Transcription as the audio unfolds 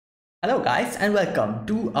Hello guys and welcome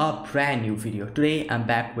to a brand new video. Today I'm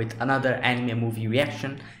back with another anime movie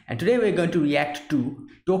reaction and today we're going to react to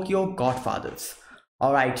Tokyo Godfathers.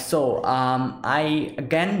 Alright, so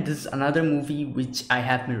this is another movie which I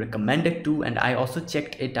have been recommended to, and I also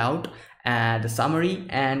checked it out the summary,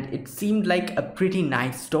 and it seemed like a pretty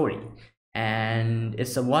nice story. And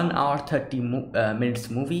it's a 1 hour 30 minutes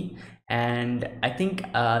movie, and I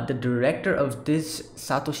think the director of this,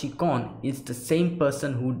 Satoshi Kon, is the same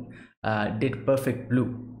person who did Perfect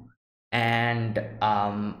Blue, and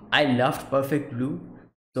I loved Perfect Blue,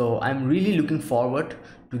 so I'm really looking forward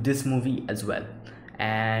to this movie as well.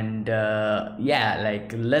 And yeah,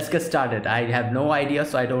 like, let's get started. I have no idea,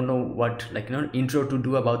 so I don't know what, intro to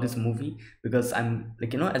do about this movie, because I'm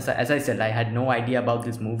like, as I said, I had no idea about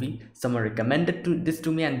this movie. Someone recommended this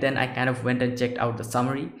to me, and then I kind of went and checked out the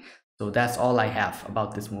summary. So that's all I have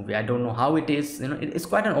about this movie. I don't know how it is. It's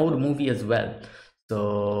quite an old movie as well.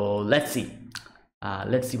 So let's see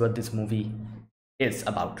what this movie is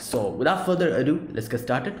about. So without further ado, let's get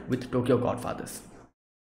started with Tokyo Godfathers.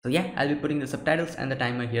 So yeah, I'll be putting the subtitles and the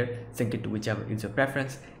timer here. Sync it to whichever is your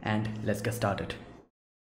preference, and let's get started.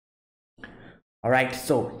 All right,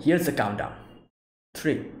 so here's the countdown.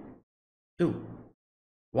 3, 2,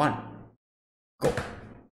 1, go.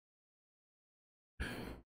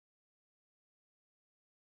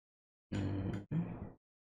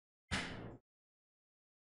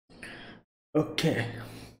 Okay.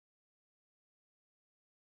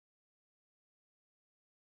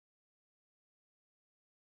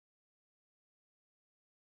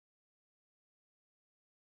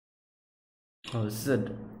 Oh, this is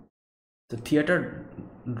the theater.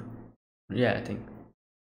 Yeah, I think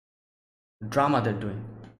drama they're doing.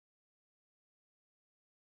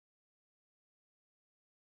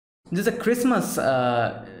 This is a Christmas.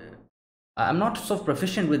 I'm not so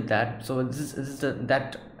proficient with that. So this is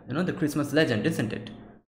that the Christmas legend, isn't it?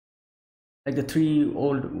 Like the three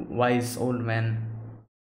wise old men.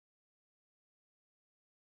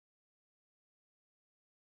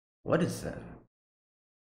 What is that?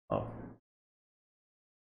 Oh,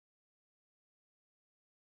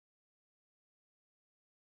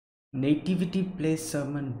 nativity place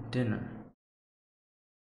sermon dinner.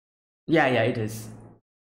 Yeah, it is.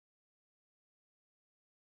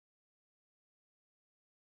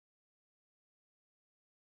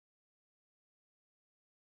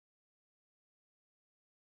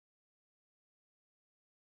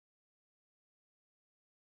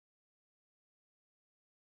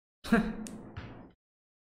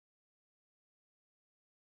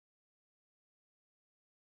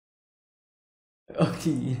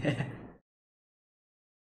 Okay, yeah.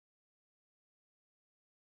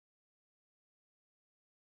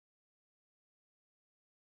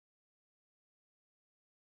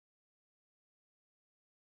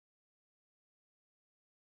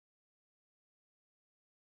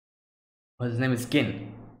 Oh, his name is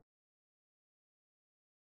Gin.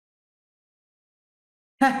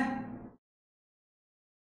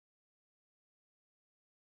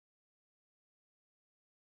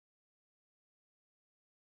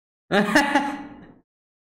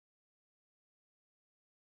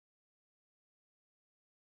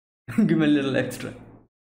 Give me a little extra.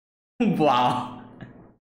 Wow.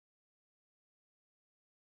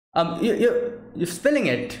 You're spelling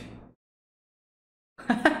it.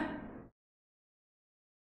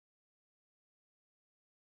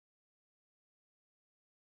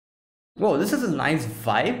 Whoa, this is a nice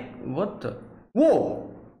vibe. What the?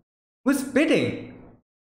 Whoa, who's spitting?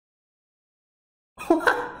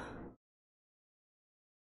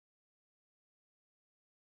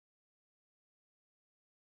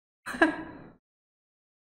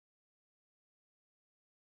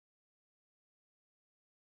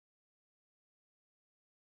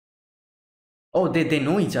 Oh, they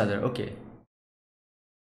know each other. Okay.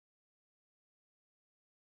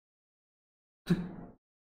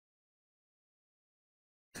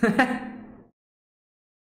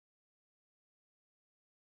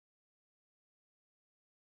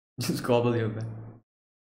 Just gobble your bed.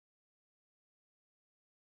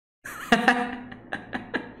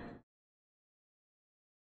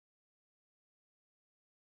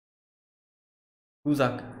 Who's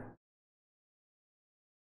up?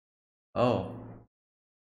 Oh.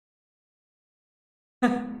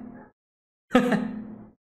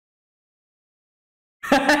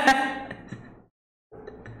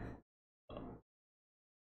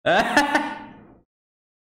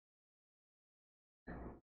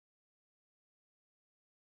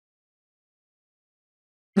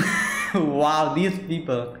 Wow, these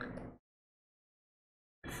people.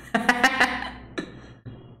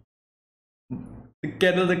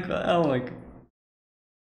 Kettle the oh my god.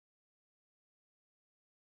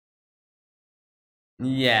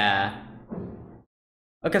 Yeah.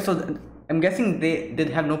 Okay, so I'm guessing they did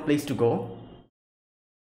have no place to go.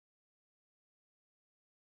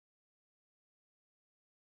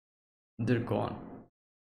 They're gone.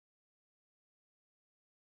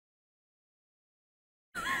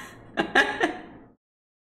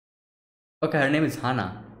 Okay, her name is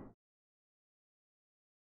Hannah.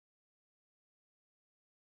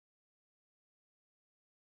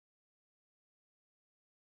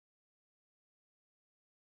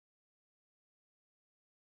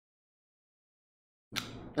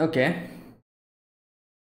 Okay.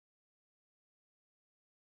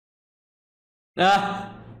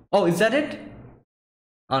 Ah. Oh, is that it?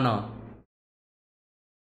 Oh no.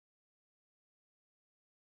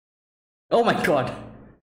 Oh my god.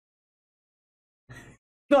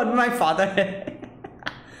 Not my father.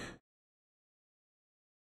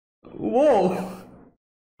 Whoa.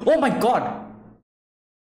 Oh my god.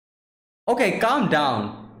 Okay, calm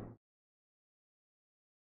down.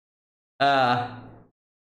 Uh.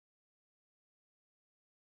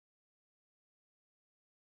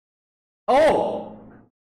 Oh.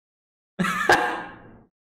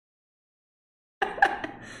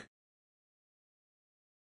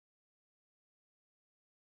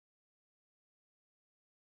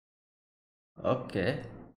 Okay.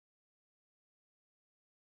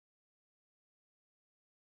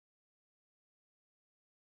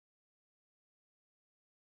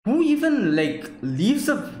 Who even like leaves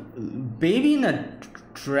a baby in a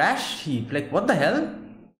trash heap? Like what the hell?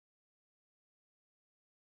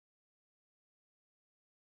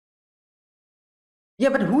 Yeah,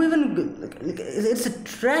 but who even like, it's a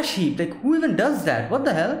trash heap. Like who even does that? What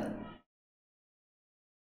the hell?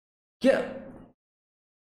 Yeah.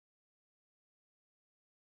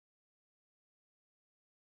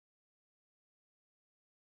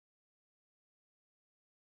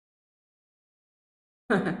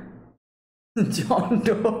 John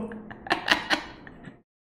Doe.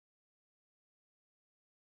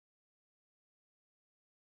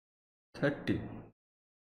 30.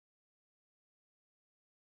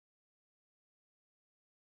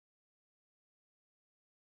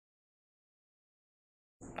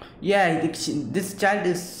 Yeah, this child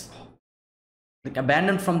is like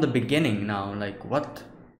abandoned from the beginning now. Like what?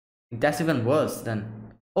 That's even worse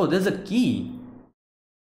than. Oh, there's a key.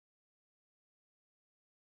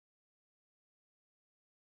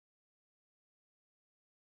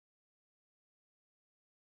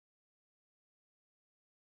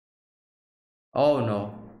 Oh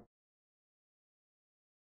no.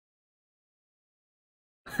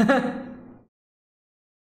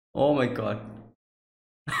 Oh my god.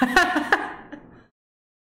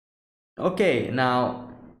 Okay, now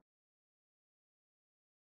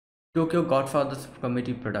Tokyo Godfathers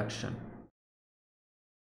Committee production.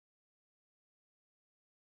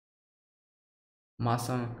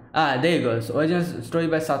 Masam. Ah, there you go. So, original story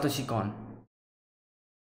by Satoshi Kon.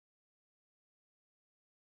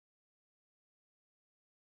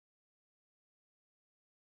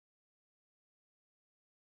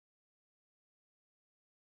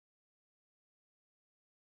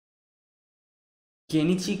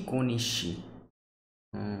 Kenichi Konishi.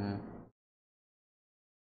 Hmm.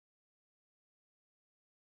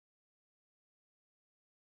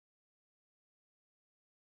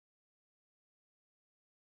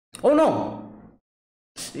 Oh no!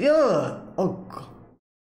 Yeah. Oh god.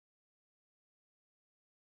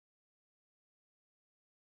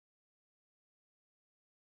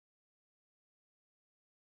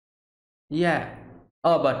 Yeah.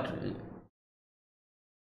 Oh, but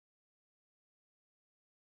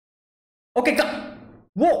okay.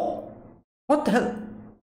 Whoa! What the hell?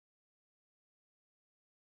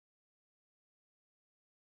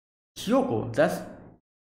 Kyoko. That's.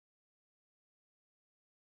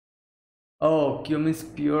 Oh, Kyo means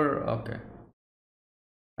pure. Okay.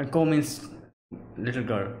 And Ko means little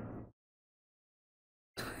girl.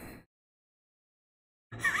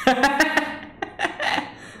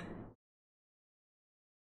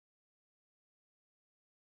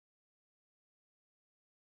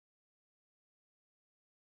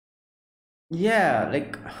 Yeah,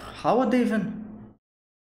 like how would they even?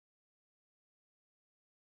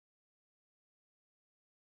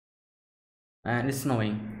 And it's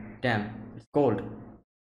snowing. Damn, it's cold.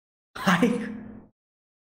 Hike.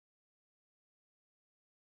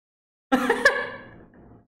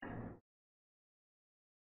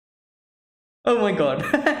 Oh my god.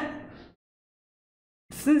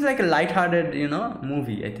 Seems like a light-hearted,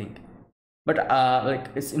 movie, I think. But like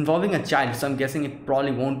it's involving a child, so I'm guessing it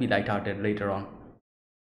probably won't be light-hearted later on.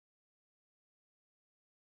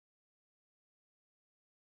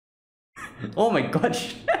 Oh my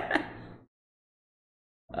gosh.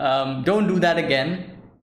 Don't do that again.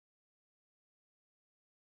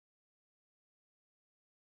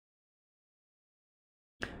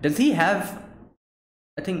 Does he have?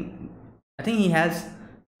 I think. I think he has.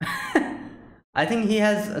 I think he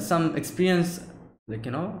has some experience, like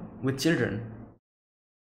with children.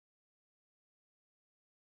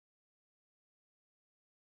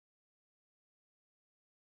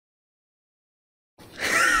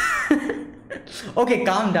 Okay,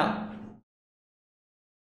 calm down.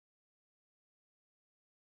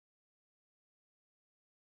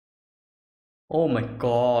 Oh my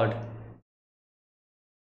god.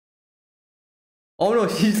 Oh no,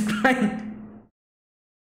 she's crying.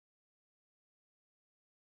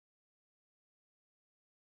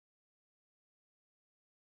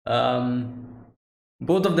 Um,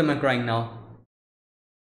 both of them are crying now.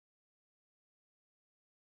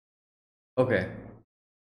 Okay.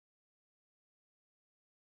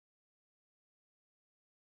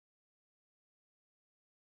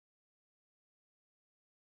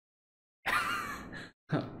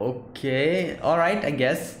 Okay. All right. I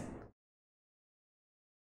guess.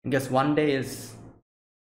 I guess one day is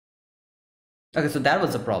okay. So that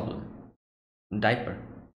was the problem. Diaper.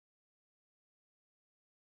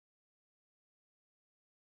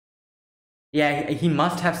 Yeah, he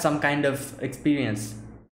must have some kind of experience.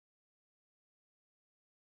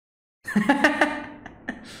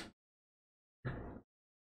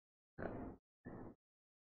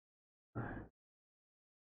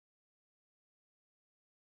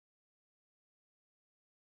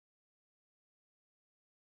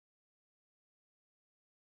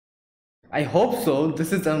 I hope so.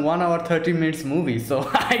 This is a 1 hour 30 minutes movie, so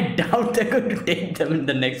I doubt they're going to take them in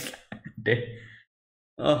the next day.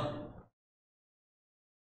 Oh.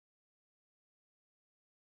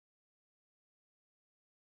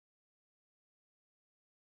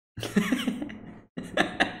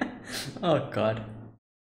 Oh god.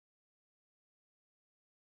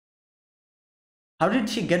 How did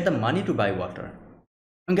she get the money to buy water?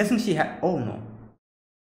 I'm guessing she had. Oh no.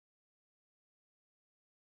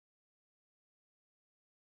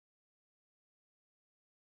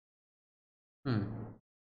 Hmm.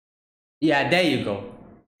 Yeah, there you go.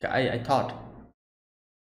 I thought.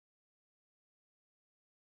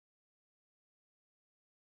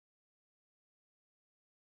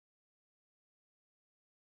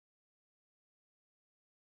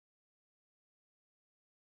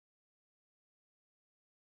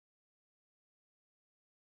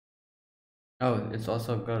 Oh, it's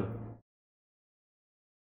also a girl.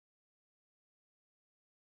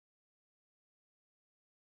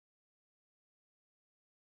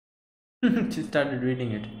 She started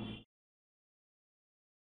reading it.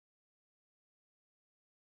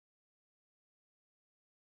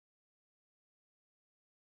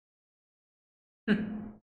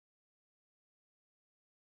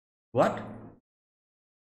 What?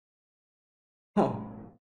 Oh.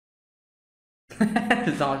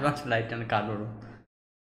 There's not much light in the cardboard room.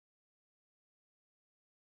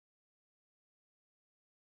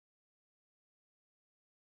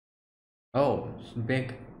 Oh, it's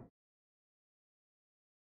big.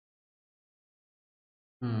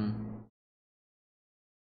 Hmm.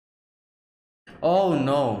 Oh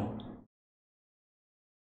no.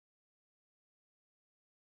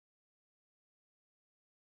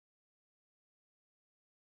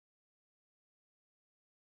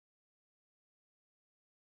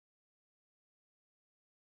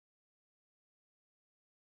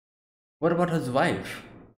 What about his wife?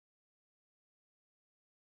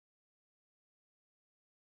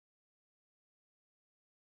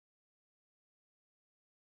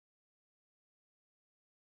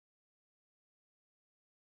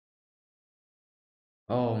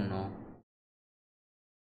 Oh no.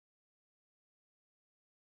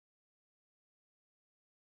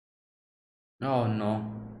 Oh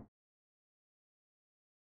no.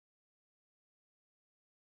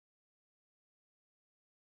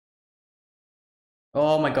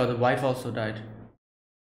 Oh my god, the wife also died.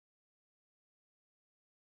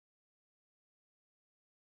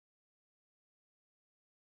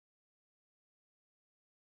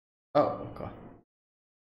 Oh god.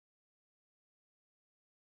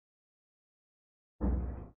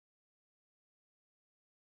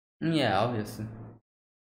 Yeah, obviously.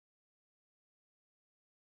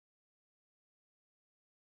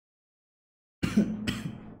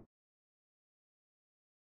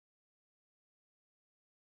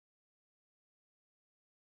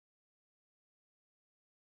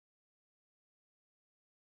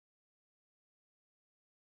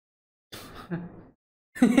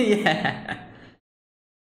 Yeah.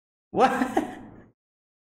 What?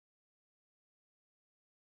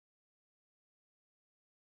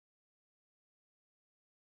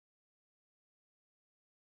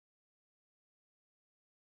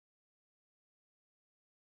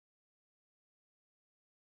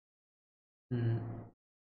 Hmm.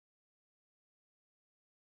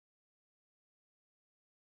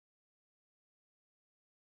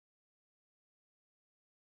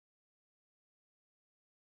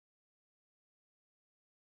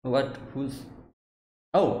 What? Who's?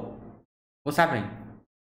 Oh, what's happening?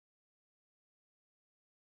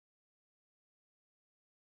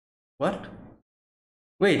 What?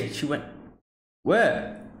 Wait, she went.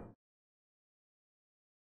 Where?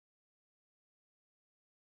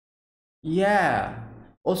 Yeah.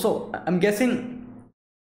 Also, I'm guessing,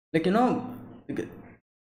 like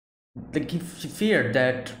like, she feared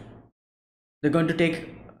that they're going to take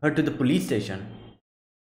her to the police station,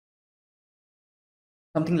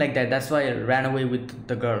 something like that. That's why I ran away with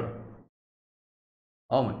the girl.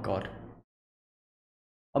 Oh my god.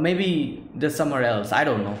 Or maybe there's somewhere else. I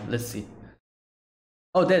don't know. Let's see.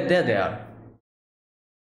 Oh, there they are.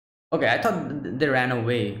 Okay, I thought they ran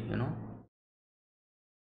away.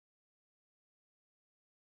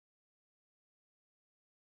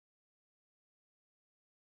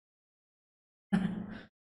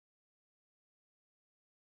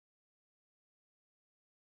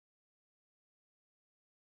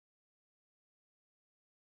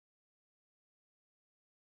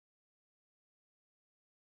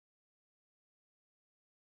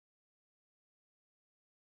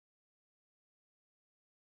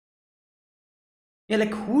 Yeah,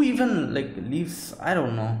 like who even like leaves? I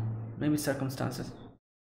don't know. Maybe circumstances.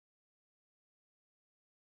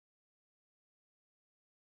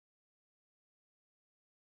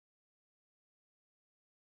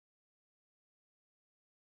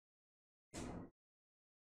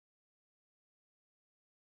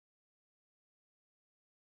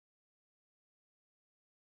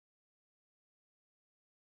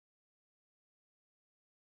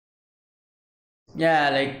 Yeah,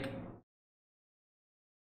 like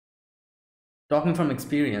talking from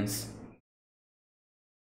experience.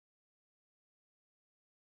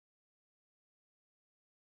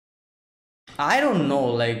 I don't know,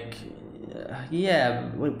 like, yeah,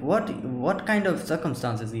 what kind of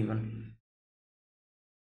circumstances even?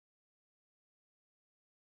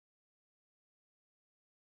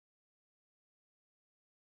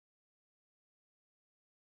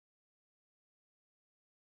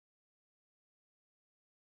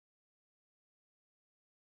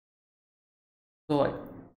 So, like,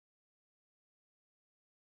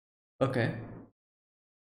 okay,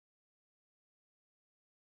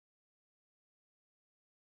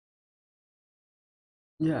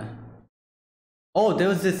 yeah. Oh, there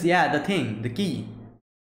was this, yeah, the thing, the key.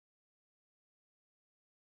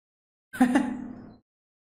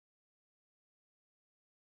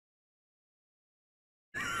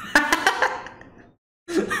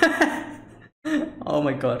 Oh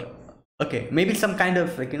my god. Okay, maybe some kind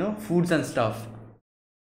of like foods and stuff.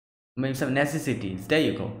 Maybe some necessities. There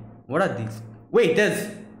you go. What are these? Wait,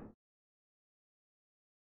 there's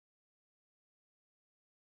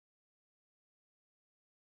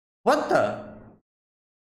what the?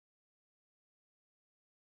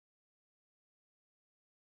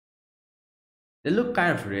 They look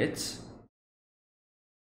kind of rich.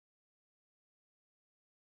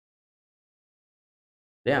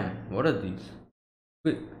 Damn, what are these?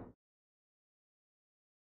 Wait,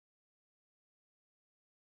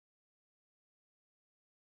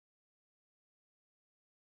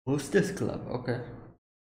 hostess club. Okay.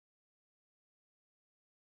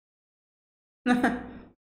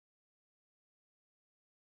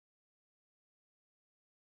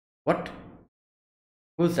 What?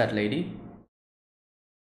 Who's that lady?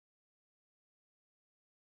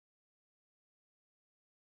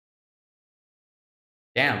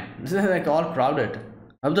 Damn, this is like all crowded.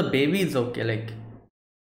 How the baby is okay, like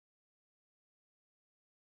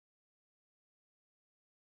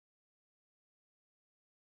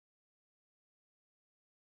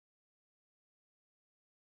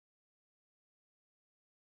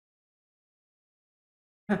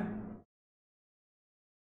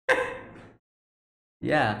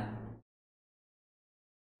yeah.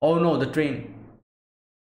 Oh no, the train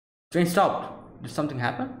stopped. Did something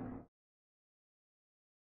happen?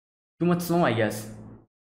 Too much snow, I guess.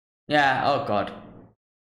 Yeah. Oh god.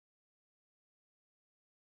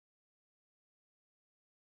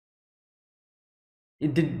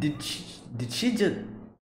 Did she just?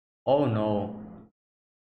 Oh no.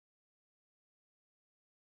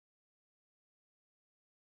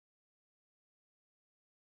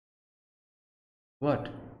 What?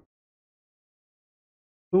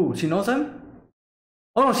 Who? She knows him?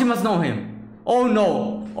 Oh no, she must know him. Oh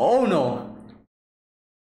no. Oh no.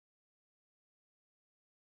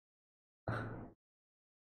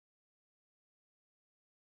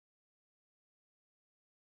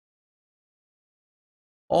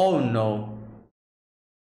 Oh no.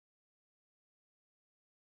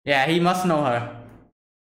 Yeah, he must know her.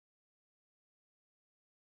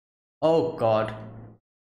 Oh god.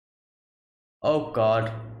 Oh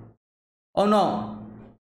god. Oh no.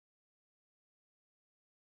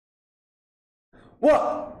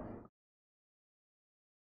 What?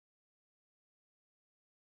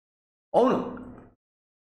 Oh no.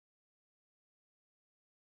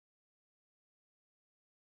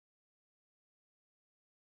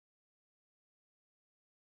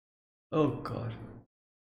 Oh god.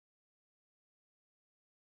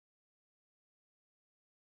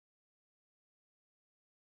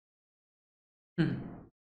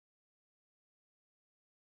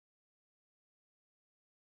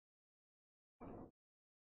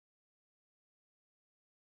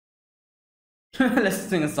 Let's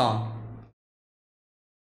sing a song.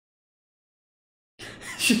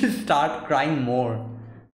 She'll start crying more.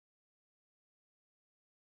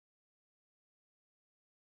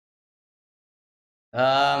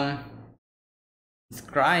 Um, it's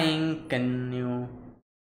crying. Can you?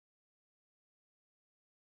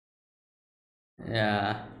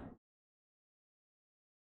 Yeah.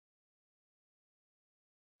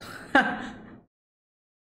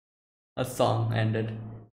 A song ended.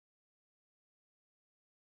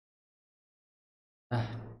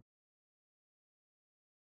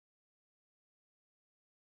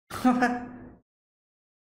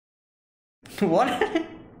 What?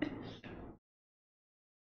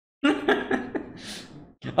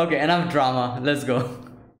 Okay, enough drama. Let's go.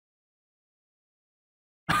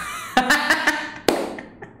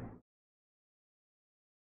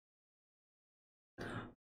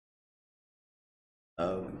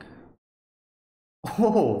 Oh.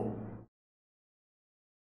 Oh.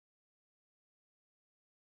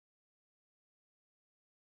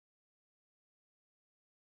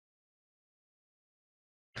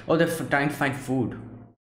 Oh, they're trying to find food.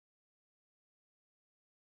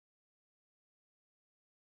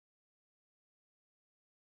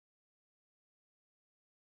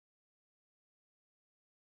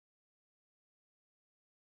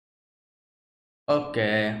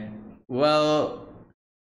 Okay. Well.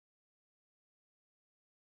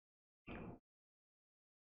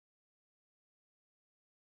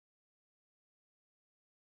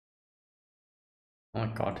 Oh my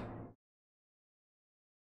god.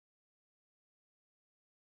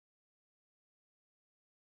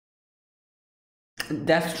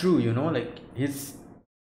 That's true, you know, like his.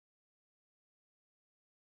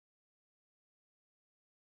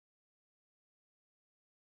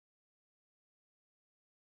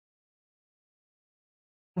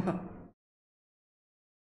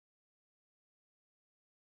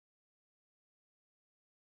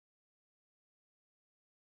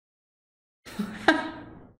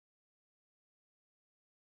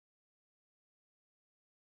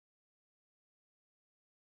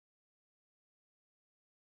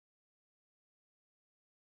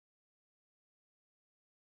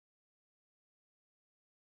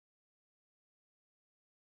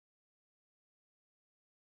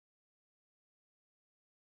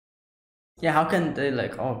 Yeah, how can they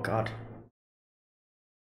like? Oh god.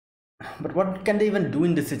 But what can they even do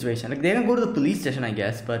in this situation? Like they can go to the police station, I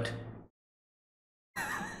guess. But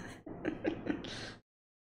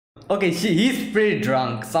okay, he's pretty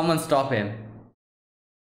drunk. Someone stop him.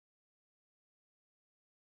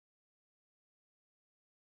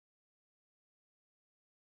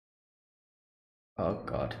 Oh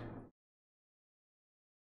god.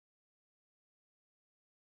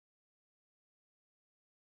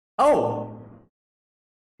 Oh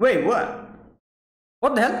wait, what?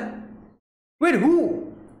 What the hell? Wait,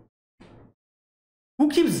 who? Who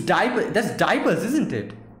keeps diapers? That's diapers, isn't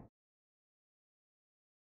it?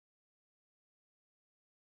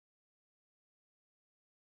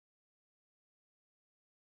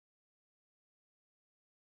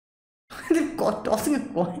 They've got tossing a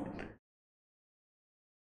coin.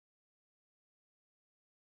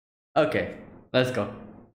 Okay, let's go.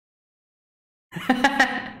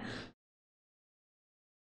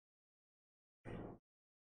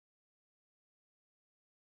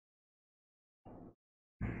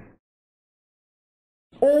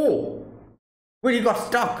 Oh, wait, you got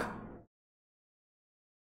stuck.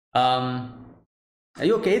 Um, are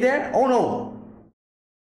you okay there? Oh no.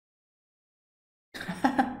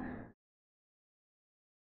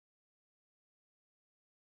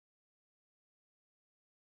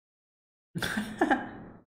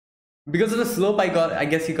 Because of the slope, I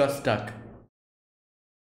guess he got stuck.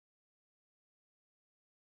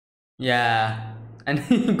 Yeah. And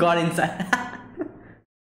he got inside.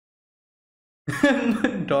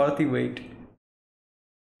 Dorothy, wait.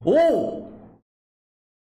 Oh!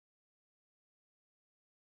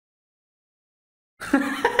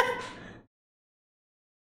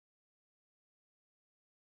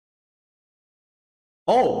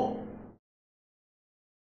 Oh!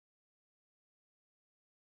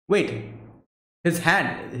 Wait. His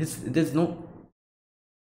hand. There's no.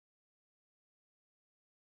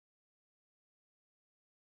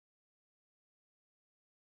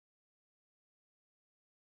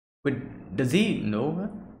 Wait, does he know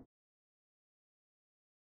her?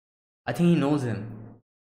 I think he knows him.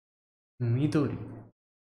 Midori.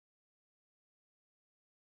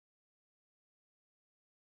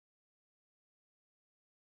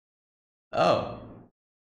 Oh.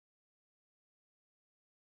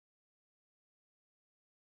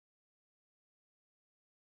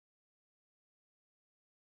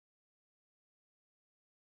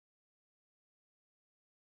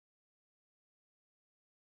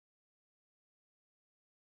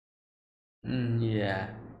 Yeah.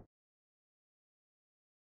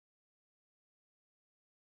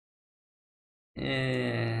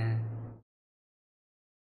 Yeah.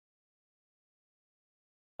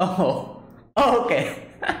 Oh. Oh, okay.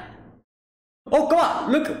 Oh, come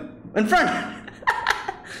on. Look in front.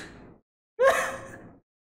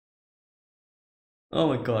 Oh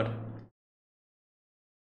my god.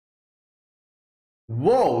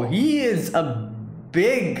 Whoa, he is a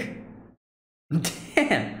big.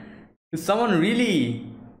 Damn. Is someone really.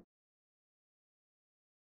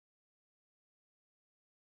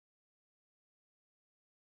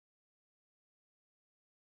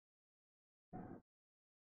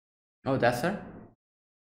 Oh, that's her?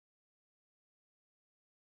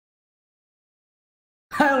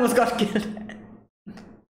 I almost got killed.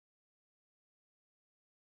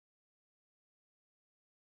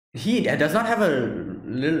 He does not have a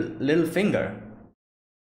little finger.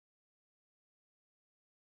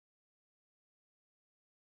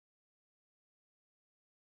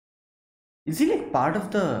 Is he like part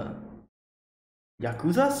of the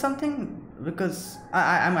Yakuza or something? Because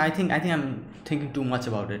I think I'm thinking too much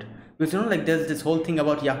about it. Because you know, like there's this whole thing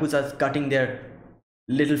about Yakuza cutting their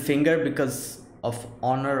little finger because of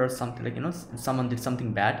honor or something. Like, you know, someone did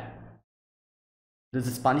something bad. There's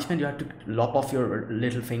this punishment, you have to lop off your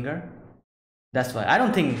little finger. That's why I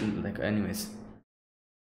don't think, like, anyways.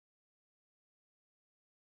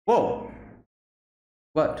 Whoa.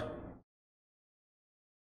 What?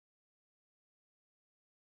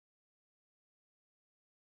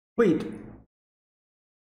 Wait.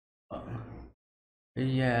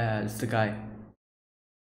 Yeah, it's the guy.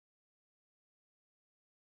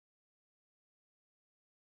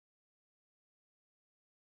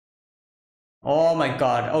 Oh my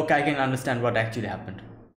god. Okay, I can understand what actually happened.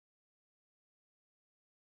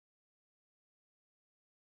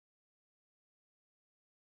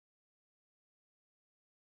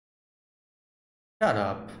 Shut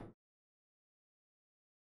up.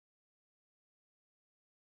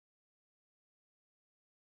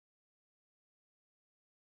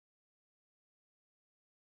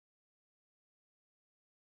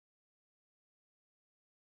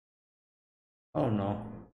 Oh no.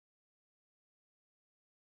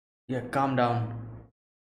 Yeah, calm down.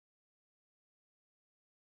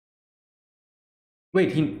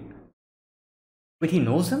 Wait, he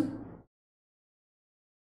knows him?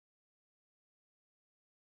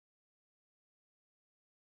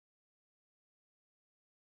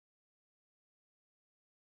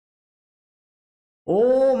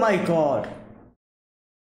 Oh my god.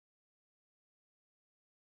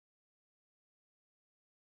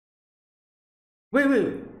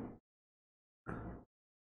 Wait.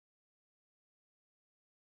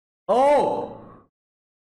 Oh.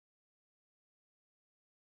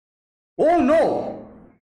 Oh no.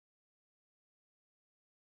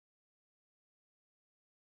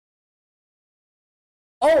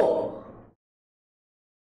 Oh.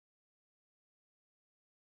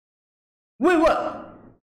 Wait, what?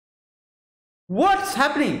 What's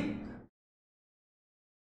happening?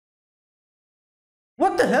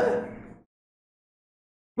 What the hell?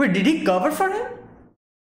 Wait, did he cover for him?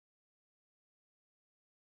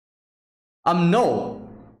 No.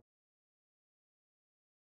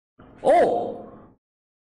 Oh.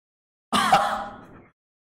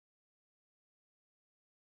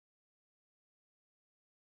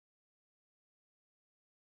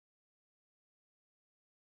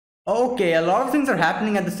 Okay, a lot of things are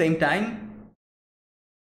happening at the same time.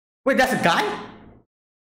 Wait, that's a guy?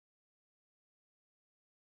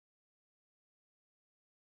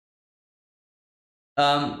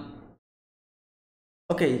 Um,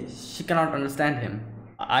 okay, she cannot understand him.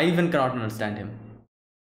 I even cannot understand him.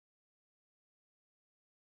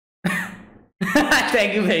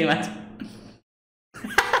 Thank you very much.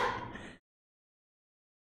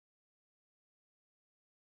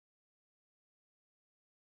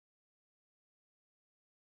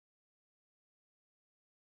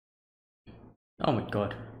 Oh my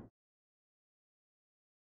god.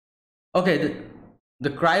 Okay, the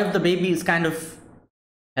cry of the baby is kind of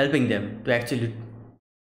helping them to actually.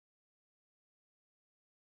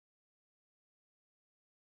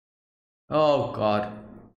 Oh god.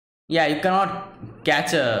 Yeah, you cannot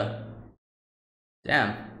catch a.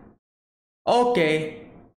 Damn. Okay.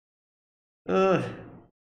 Ugh.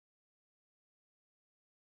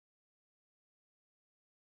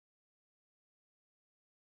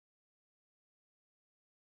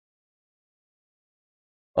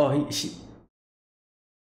 Oh, she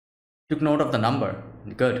took note of the number.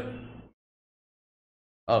 Good.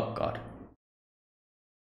 Oh god.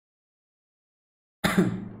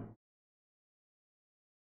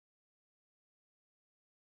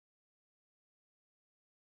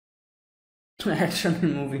 Action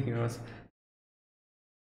movie heroes.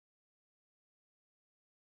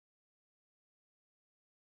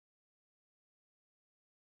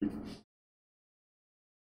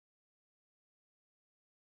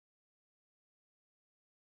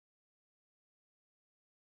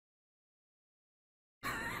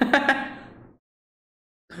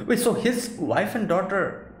 Wait, so his wife and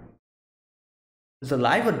daughter is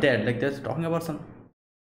alive or dead? Like they're talking about some.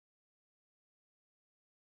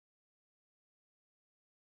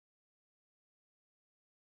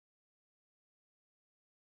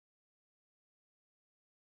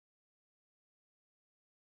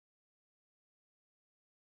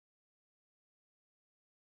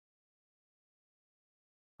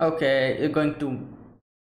 Okay, you're going to.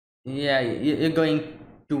 Yeah, you're going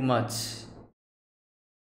too much.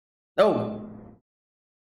 Oh,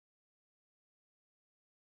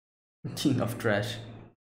 king of trash.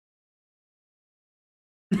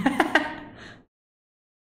 Who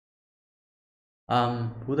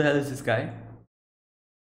the hell is this guy?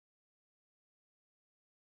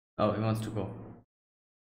 Oh, he wants to go.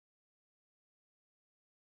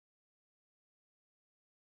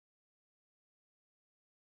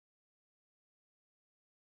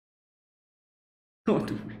 Oh,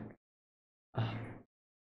 dude.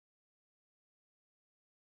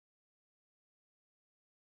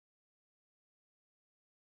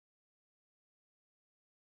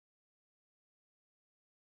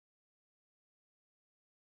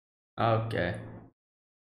 Ah, okay,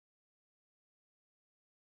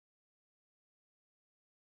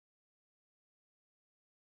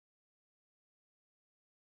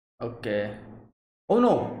 okay. Oh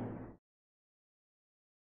no,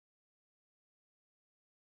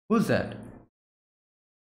 who's that?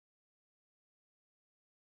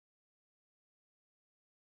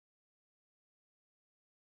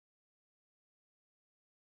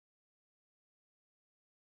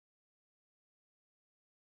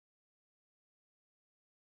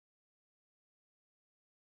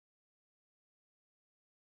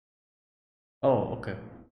 Oh, okay.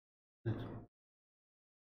 It's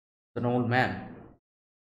an old man.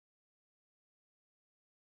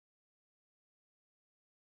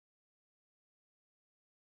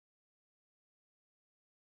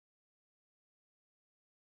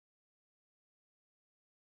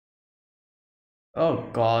 Oh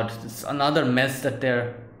God, it's another mess that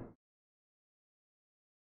they're.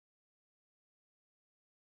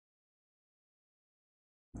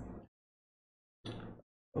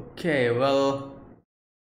 Okay, well,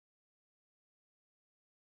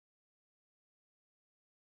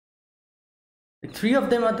 three of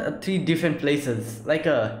them are at three different places. Like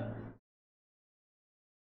a,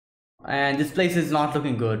 and this place is not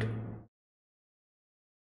looking good.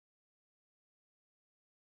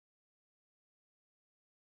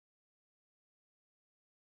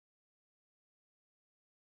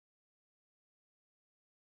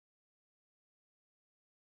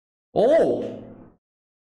 Oh,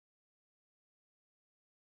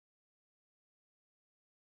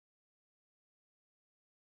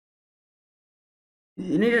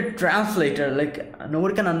 you need a translator. Like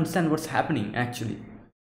nobody can understand what's happening actually.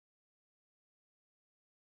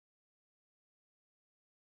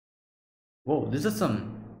 Whoa, this is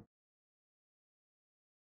some.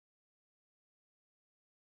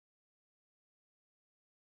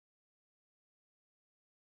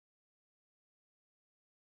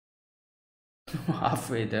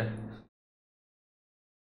 Halfway there.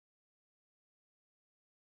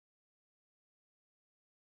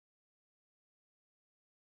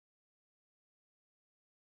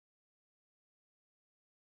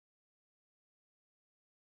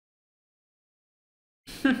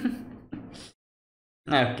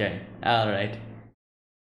 Okay, all right.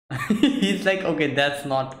 He's like, okay, that's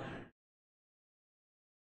not.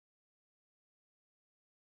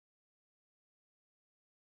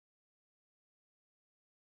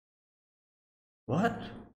 What?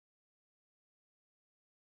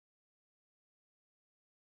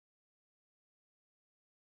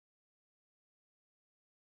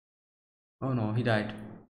 Oh no, he died.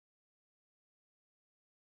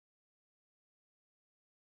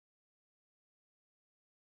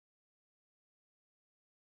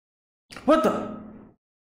 What the?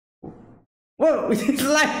 Whoa, it's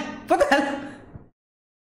like, what the hell?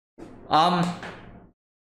 Um,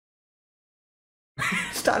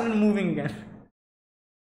 started moving again.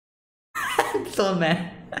 So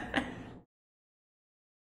man.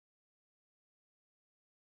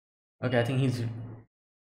 Okay, I think he's.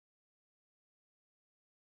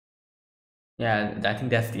 Yeah, I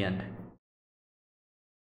think that's the end.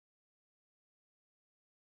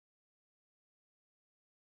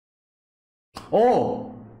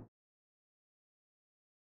 Oh,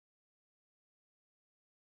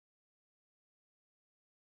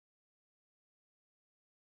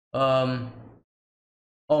 um,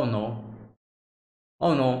 oh no,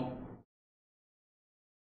 oh no.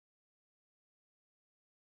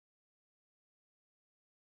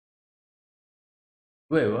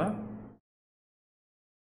 Wait, what?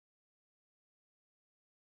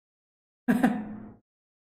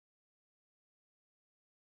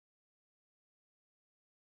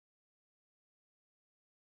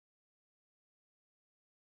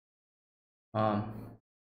 Um,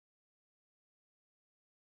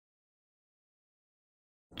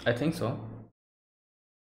 I think so.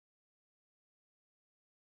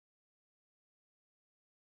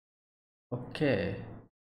 Okay.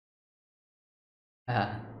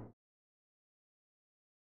 Ah,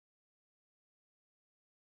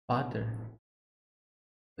 father.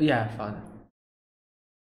 Yeah, father.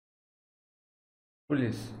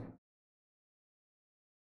 Police.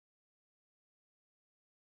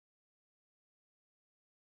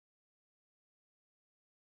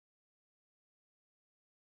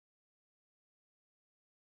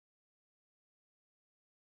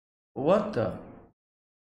 What the?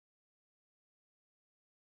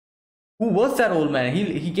 Who was that old man?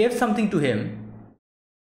 He gave something to him,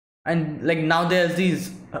 and like now there's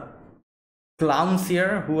these clowns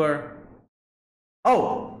here who are.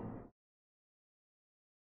 Oh,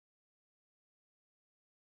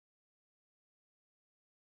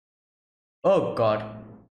 oh God.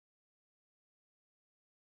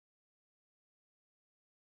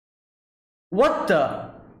 What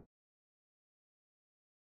the?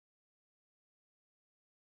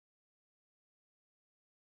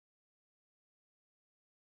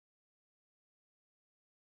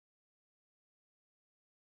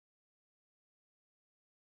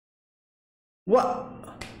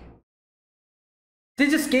 What? They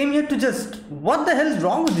just came here to just. What the hell is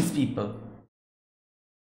wrong with these people?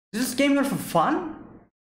 They just came here for fun?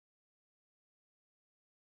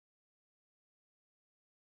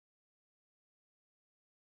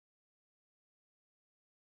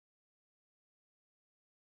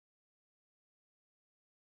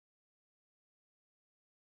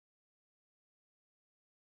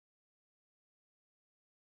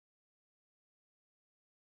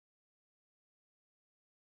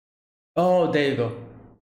 Oh, there you go.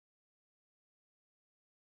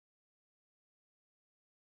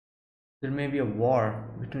 There may be a war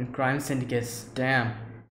between crime syndicates. Damn.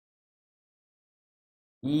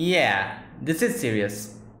 Yeah, this is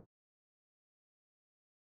serious.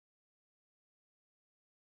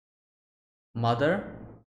 Mother?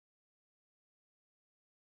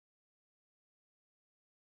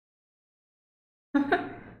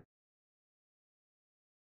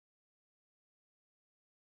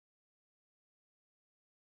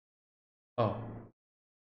 Oh,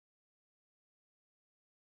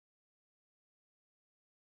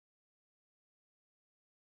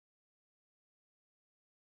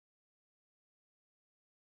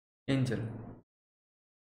 Angel.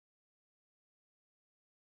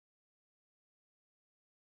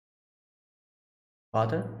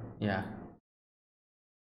 Father? Yeah.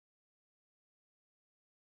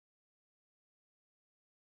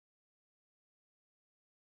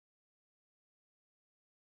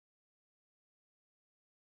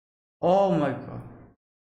 Oh my God.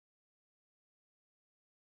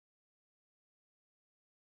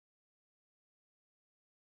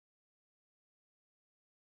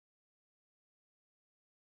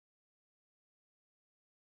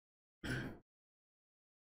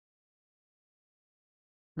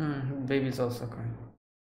 Baby's also crying.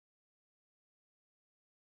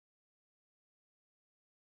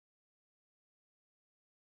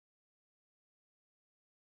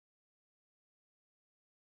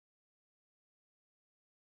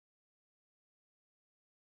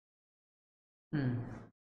 Hmm.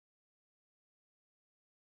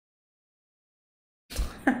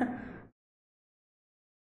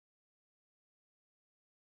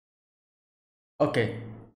 Okay.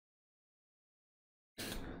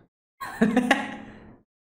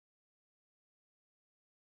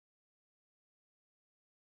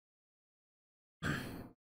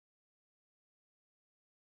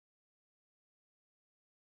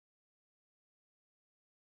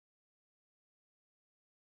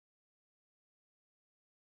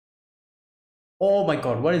 Oh my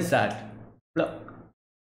god, what is that? Look.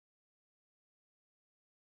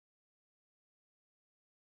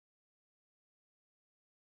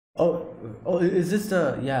 Oh, oh, is this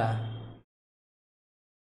the, yeah.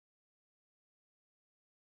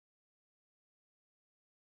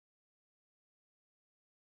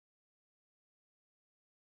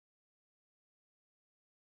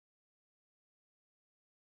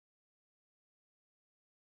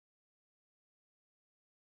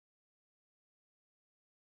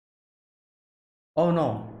 Oh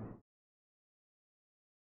no.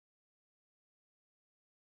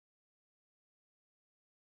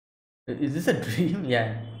 Is this a dream?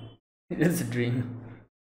 Yeah, it is a dream.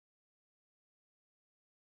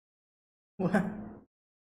 What?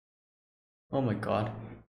 Oh my god.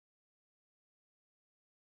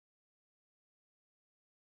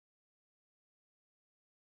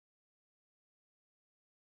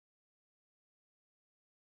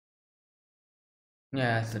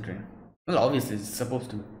 Yeah, it's a dream. Well, obviously, it's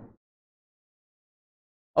supposed to.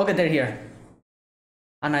 Okay, they're here.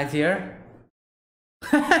 Anna's here.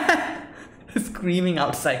 Screaming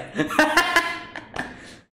outside.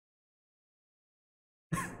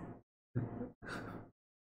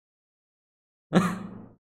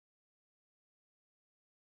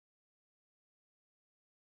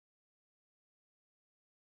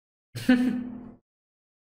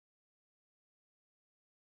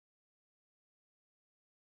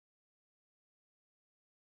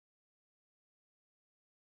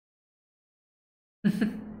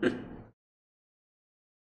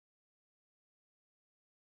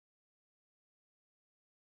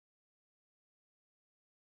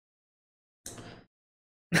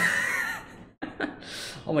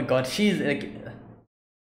 Oh my god, she's like,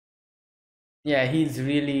 yeah, he's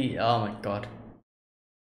really, oh my god.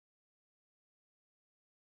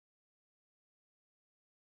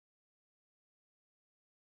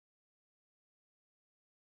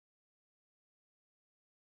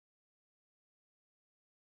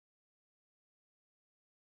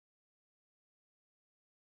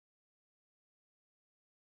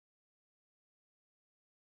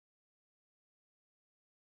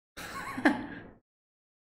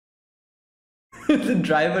 The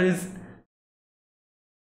driver is,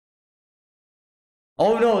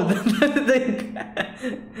 oh no, the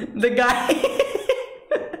guy,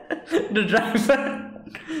 the driver.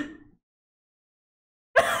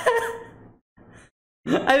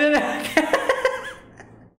 I don't know.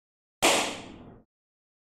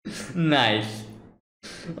 Nice.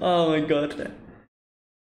 Oh my god.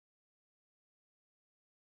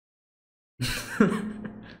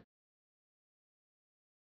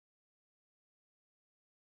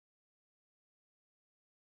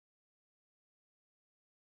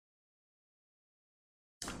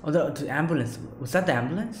 Oh, the ambulance. Was that the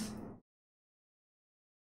ambulance?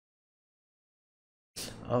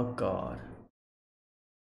 Oh god.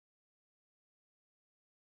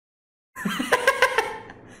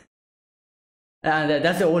 And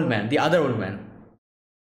that's the old man, the other old man.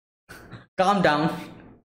 Calm down.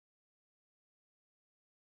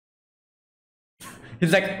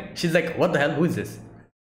 She's like, what the hell? Who is this?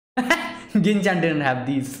 Ginchan didn't have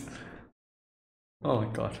these. Oh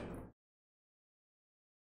my god.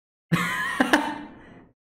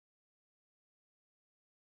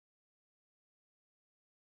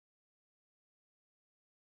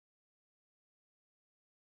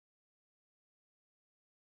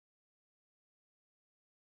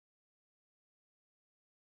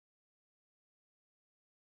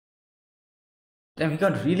 Damn, he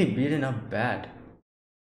got really beaten up bad.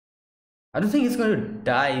 I don't think he's going to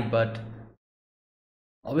die, but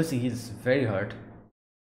obviously he's very hurt.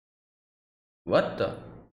 What the?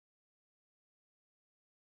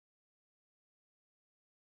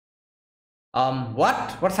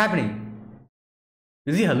 What? What's happening?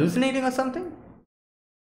 Is he hallucinating or something?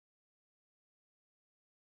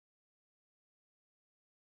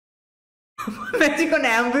 Mexican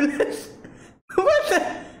ambulance? What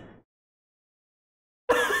the?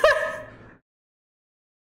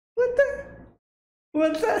 What the?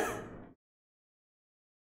 What the?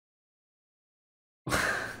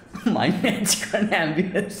 My Mexican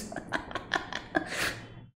ambulance.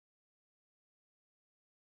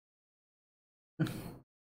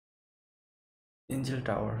 Angel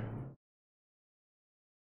Tower.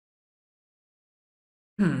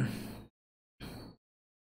 Hmm.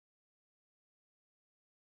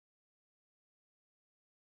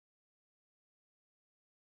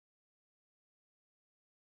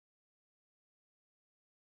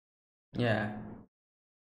 Yeah.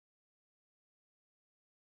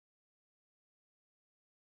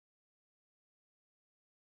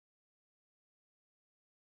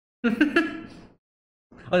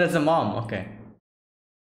 Oh, that's a mom. Okay.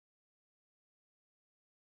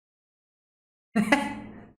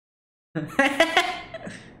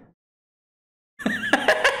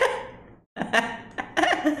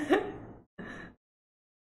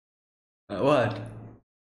 What?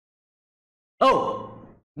 Oh,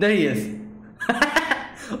 there he is.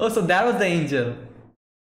 Oh, so that was the angel.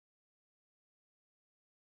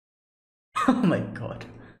 Oh my god.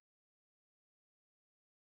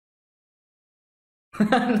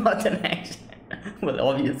 Not an action. Well,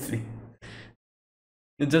 obviously.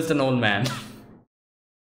 It's just an old man.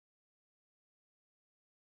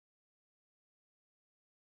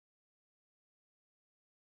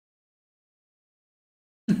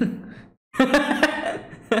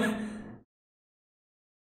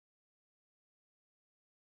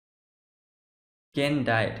 Ken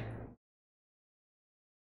died.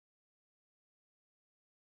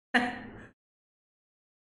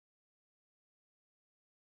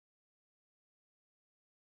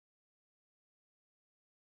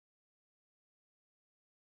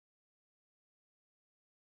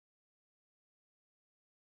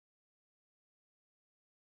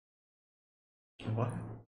 What?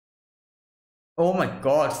 Oh my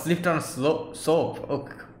god, slipped on a soap. Oh,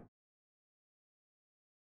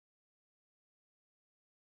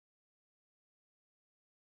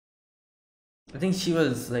 I think she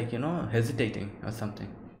was like, hesitating or something.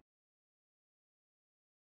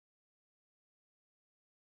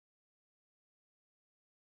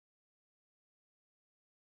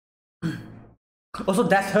 Also,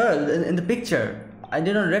 that's her in the picture. I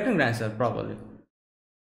didn't recognize her probably.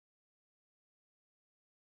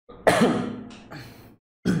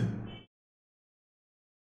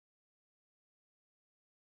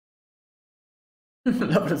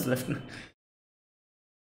 Lover's left.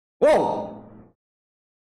 Whoa!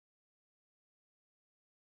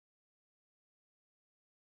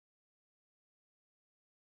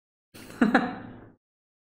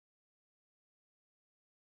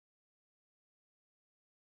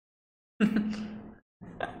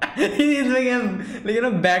 He's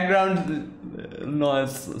making background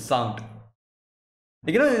noise sound.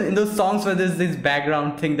 Like, in those songs where there's this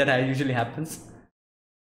background thing that usually happens.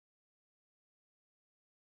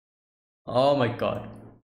 Oh my god.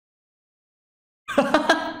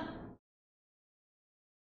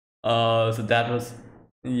 Oh, so that was,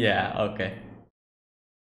 yeah, okay.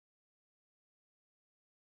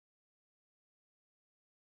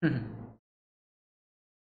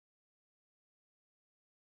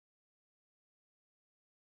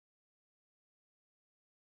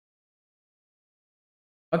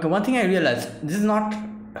 Okay, one thing I realized, this is not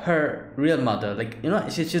her real mother. Like,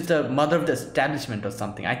 she's the mother of the establishment or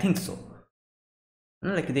something. I think so.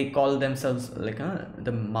 Like they call themselves like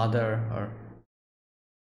the mother or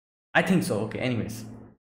I think so. Okay, anyways.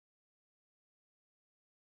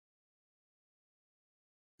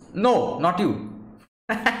 No, not you.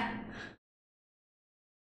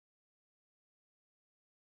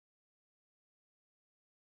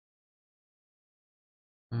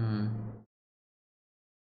 Hmm.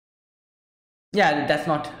 Yeah, that's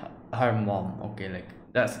not her mom. Okay, like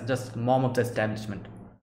that's just mom of the establishment.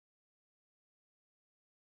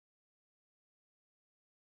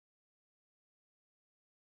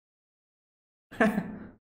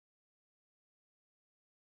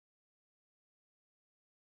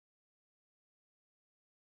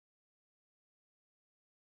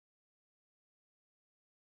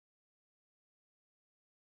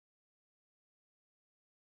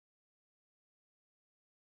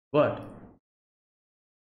 What?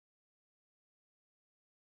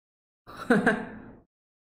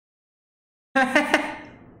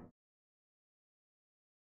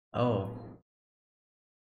 Oh.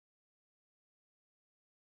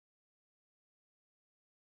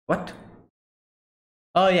 What?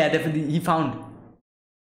 Oh yeah, definitely he found.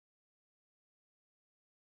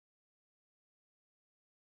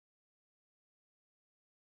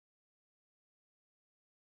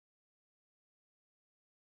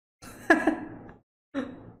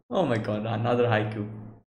 Oh my god, another haiku.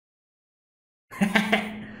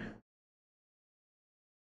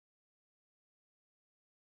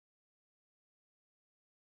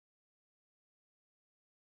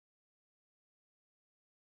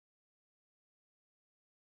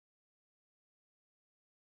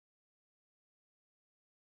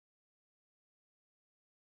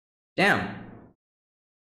 Damn.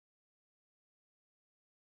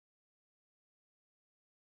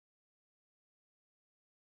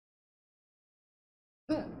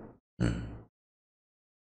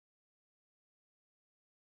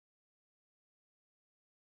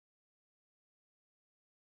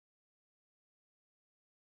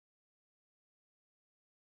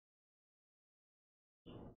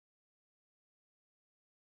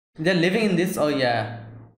 They're living in this. Oh yeah.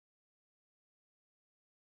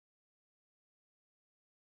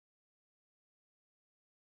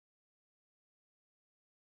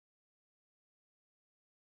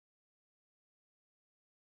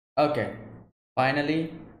 Okay.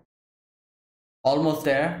 Finally, almost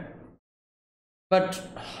there. But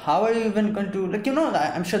how are you even going to, like,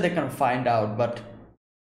 I'm sure they can find out, but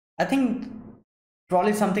I think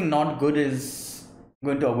probably something not good is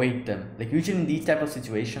going to await them. Like usually in these type of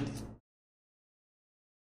situations.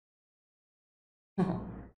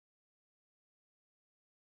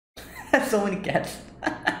 So many cats.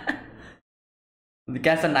 The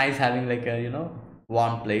cats are nice having like a,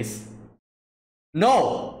 warm place.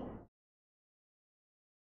 No!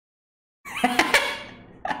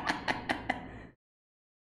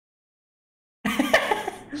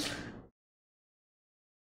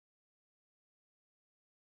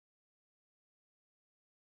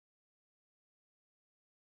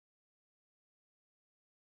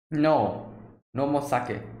 No. No more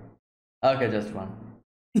sake. Okay, just one.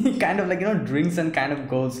 He kind of like, drinks and kind of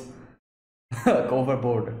goes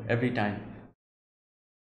overboard every time.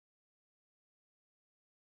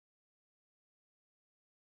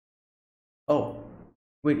 Oh,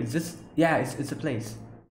 wait, is this? Yeah, it's a place.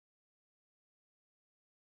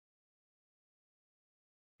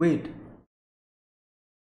 Wait,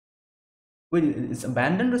 wait, it's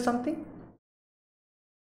abandoned or something?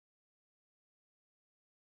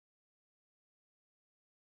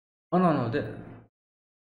 Oh no, no,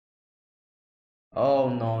 oh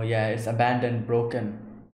no, yeah, it's abandoned, broken.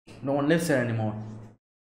 No one lives there anymore.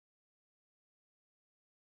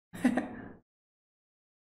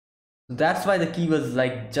 That's why the key was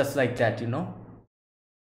like just like that.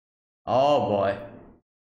 Oh boy.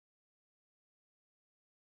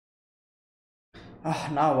 Ah,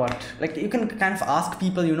 now what? Like you can kind of ask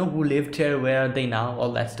people, who lived here, where are they now,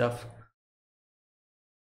 all that stuff.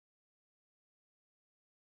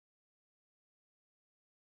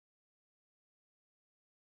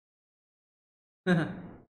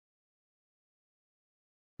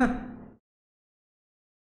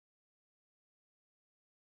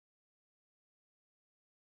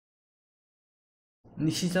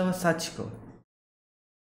 Nishizawa Sachiko.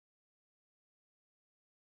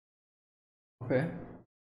 Okay.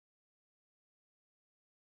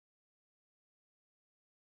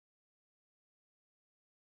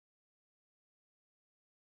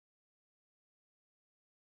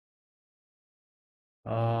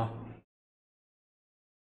 Uh,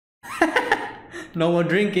 no more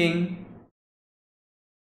drinking.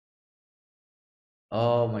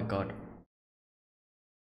 Oh my god.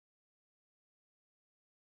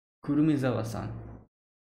 Kurumizawa-san.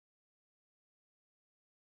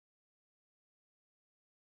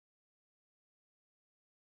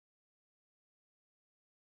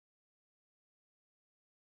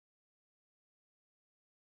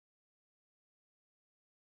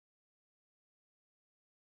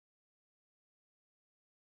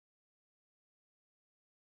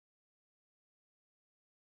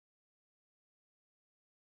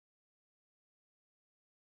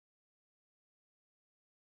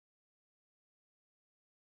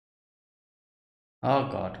 Oh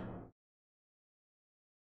god.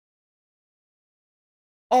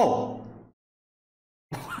 Oh!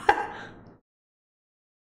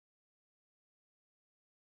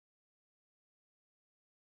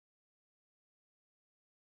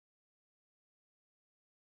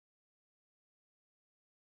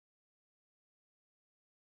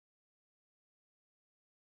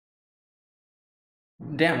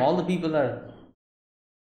 Damn, all the people are.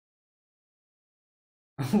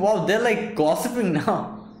 Wow, they're like gossiping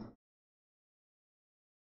now.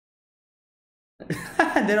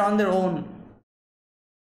 They're on their own.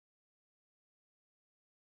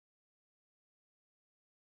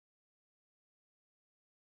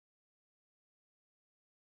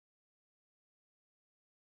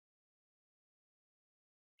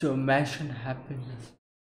 To imagine happiness.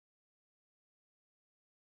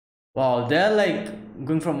 Wow, they're like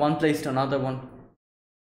going from one place to another one.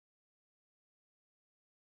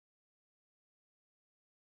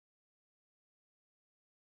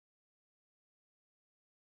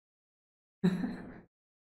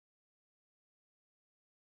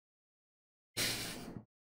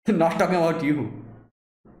 Not talking about you.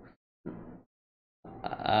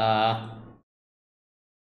 Uh,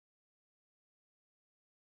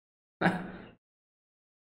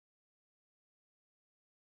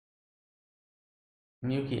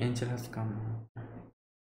 Miyuki Angel has come.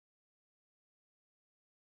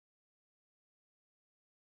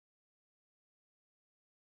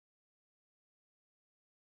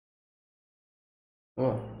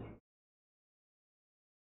 Oh,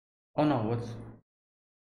 oh no, what's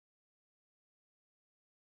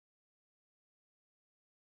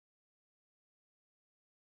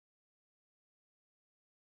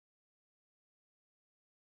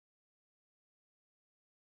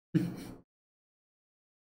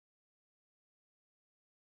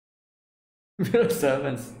we're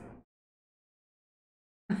servants?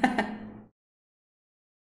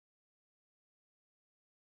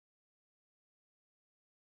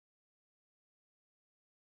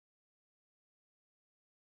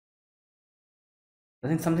 I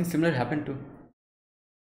think something similar happened to.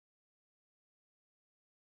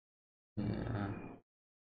 Yeah.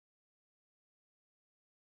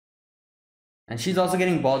 And she's also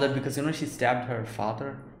getting bothered because she stabbed her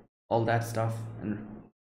father, all that stuff, and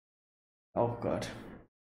oh god.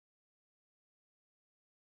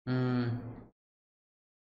 Hmm.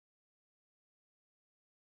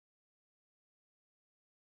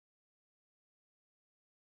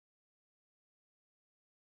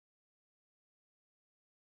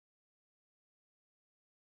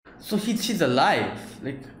 So she's alive,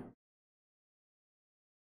 like.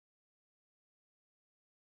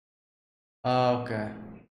 Okay.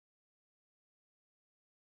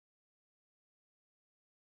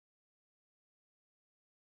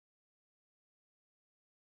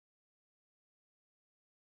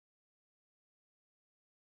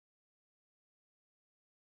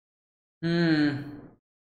 Hmm.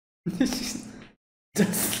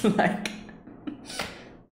 Just like.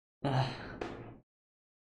 Ah.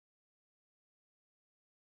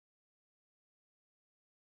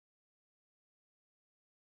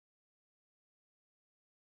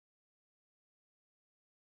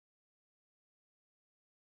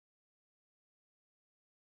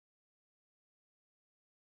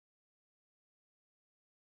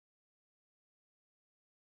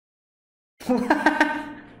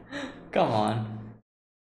 Come on.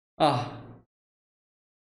 Ah,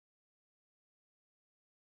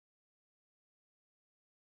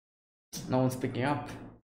 no one's picking up.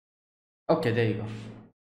 Okay, there you go.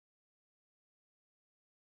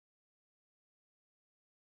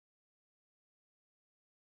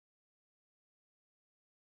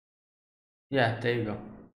 Yeah, there you go.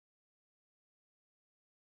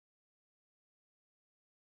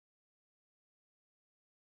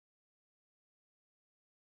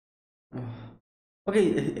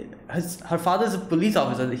 Okay, her father's a police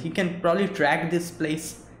officer. He can probably track this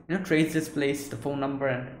place, trace this place, the phone number,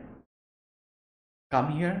 and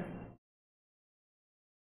come here.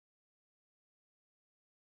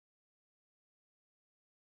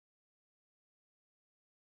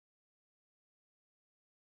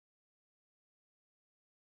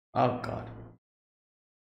 Oh God.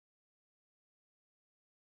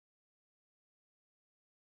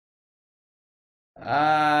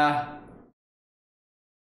 Uh,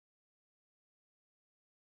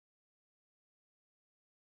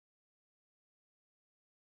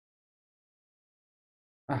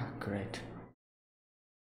 great.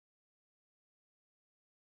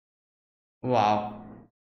 Wow.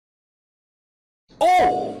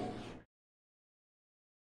 Oh,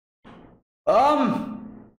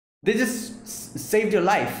 they just saved your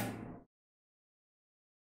life.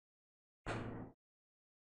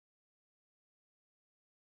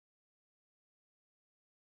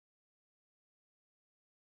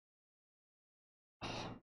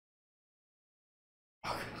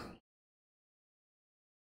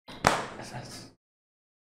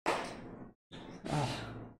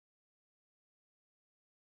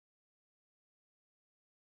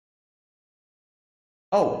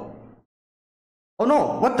 Oh, oh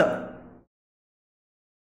no! What the?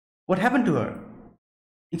 What happened to her?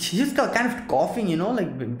 She just got kind of coughing,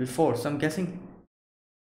 like before. So I'm guessing.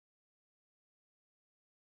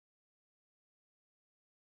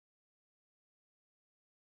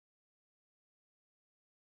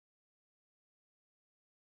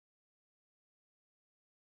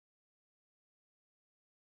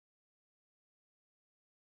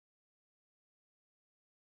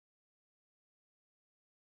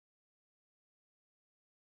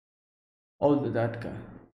 Oh, that guy.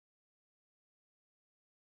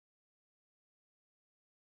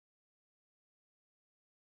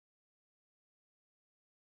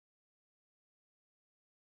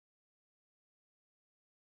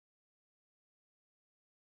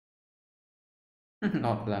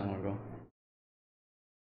 Not long ago.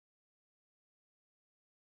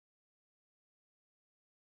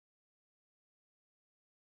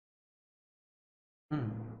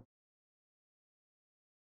 Hmm.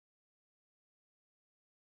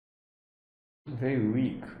 Very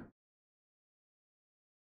weak.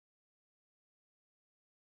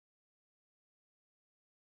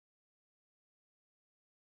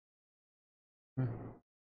 Hmm.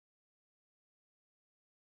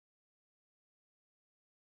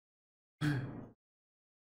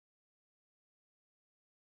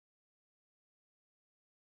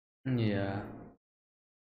 Yeah.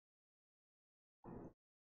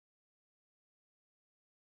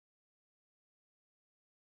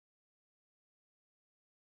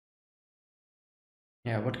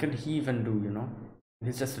 Yeah, what can he even do, you know?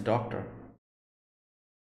 He's just a doctor.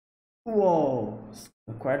 Whoa,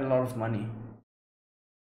 quite a lot of money.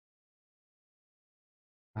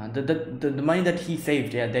 The money that he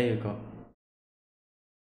saved, yeah, there you go.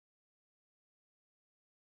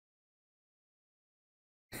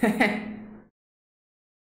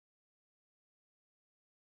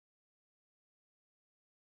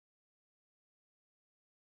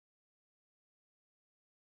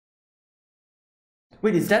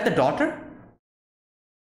 Wait, is that the daughter?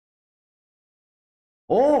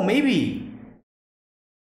 Oh, maybe.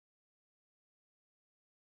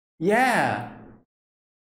 Yeah.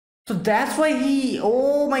 So that's why he.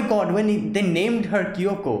 Oh my God! When they named her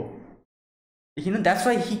Kyoko, you know, that's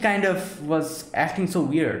why he kind of was acting so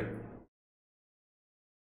weird.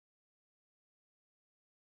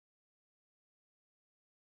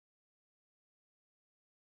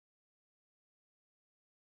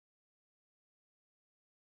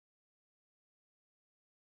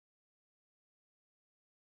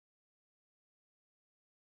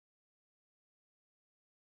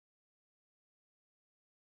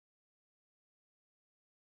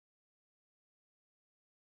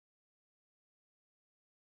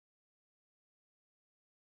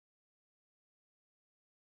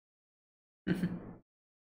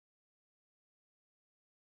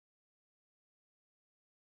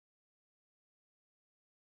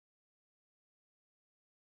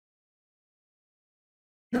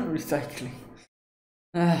 Recycling.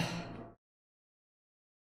 Ah.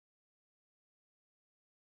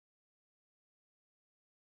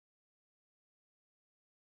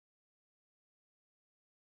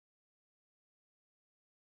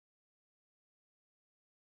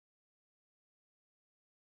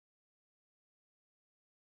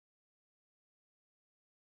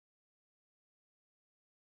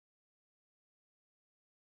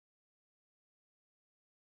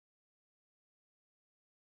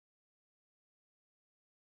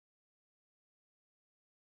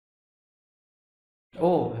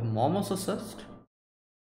 Oh, mom was assessed?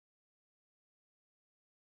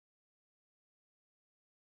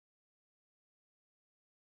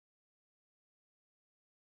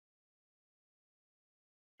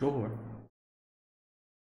 Sure.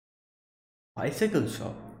 Bicycle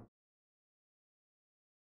shop.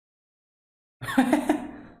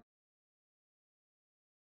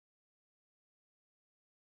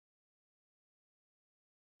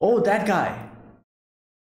 Oh, that guy.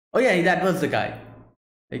 Oh yeah, that was the guy.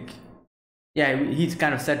 Like, yeah, he's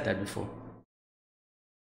kind of said that before.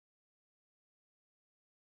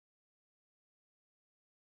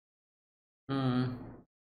 Hmm.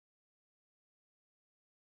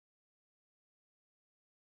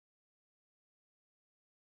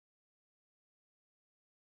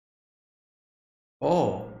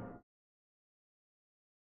 Oh,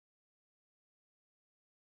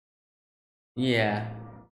 yeah.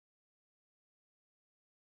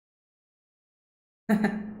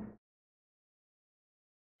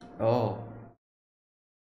 Oh.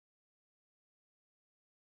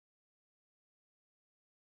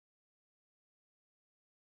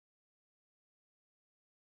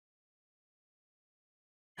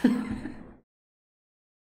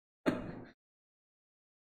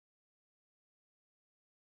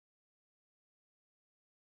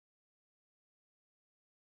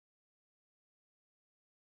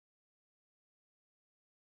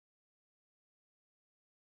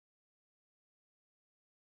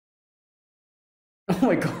 Oh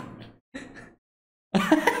my God.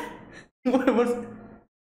 What was?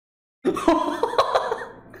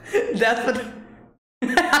 That's what.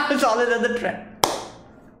 I was always on the track.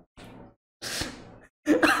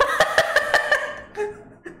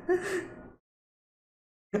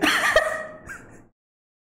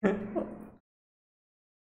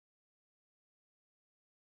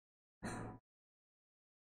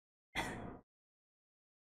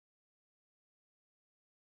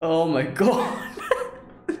 Oh my God.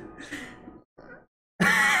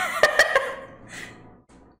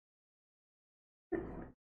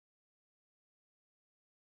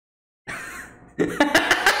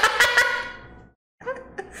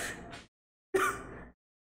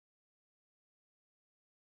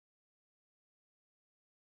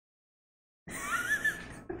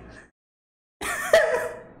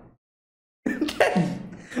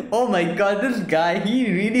 Oh my god, this guy,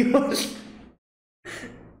 he really was.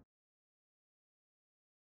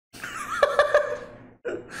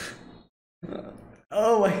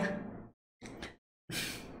 Oh my.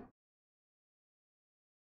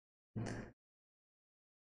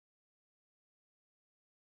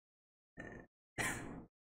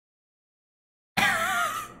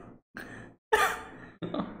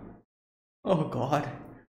 Oh god.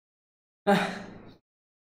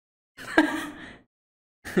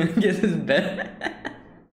 Guess it's bad.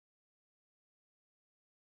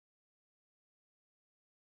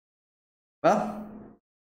 Well,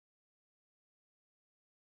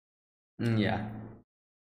 yeah.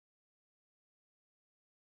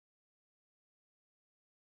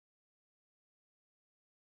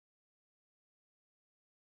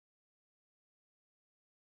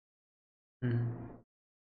 Mm.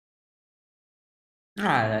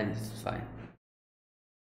 Ah, that is fine.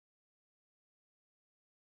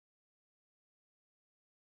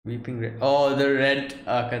 Weeping red. Oh, the red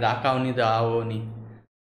Kadakaoni, the Aoni.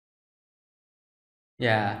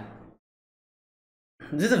 Yeah.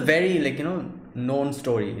 This is a very, like, known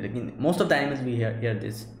story. Like in most of the animes we hear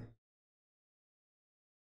this.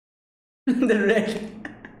 The red.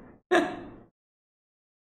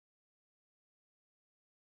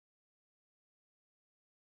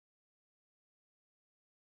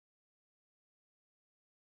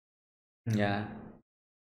 Yeah.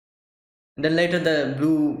 And then later the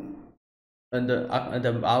blue the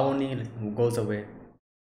Aoni, like, goes away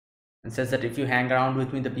and says that if you hang around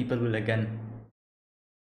with me, the people will again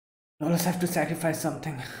always have to sacrifice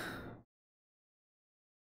something.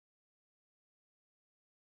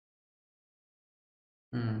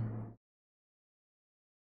 Hmm.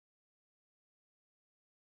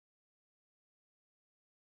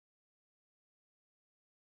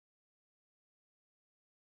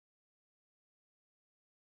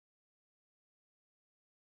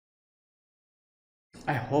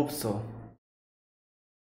 I hope so.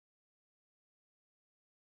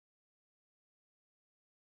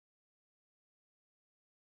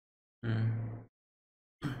 Hmm.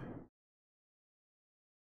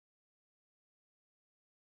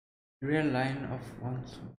 Real line of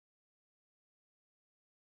ones.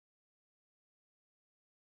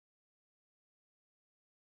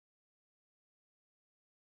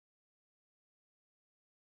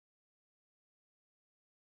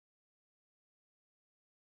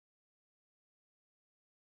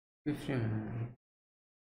 15.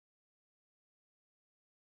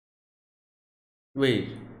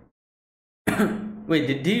 Wait. Wait,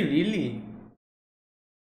 did he really?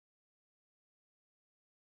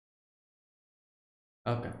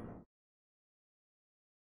 Okay.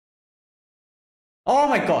 Oh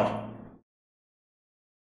my god.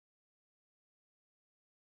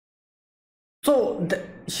 So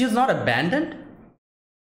she's not abandoned?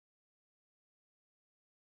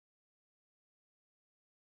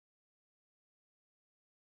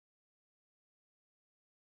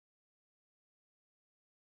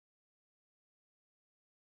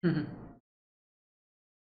 Oh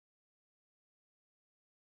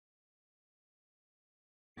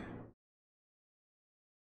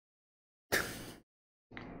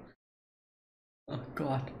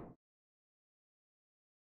god.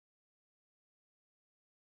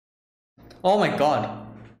 Oh my god.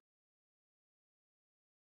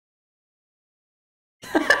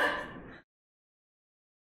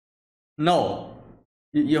 No.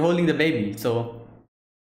 You're holding the baby, so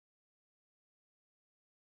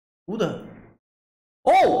who the?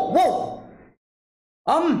 Oh, whoa.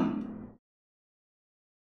 Um,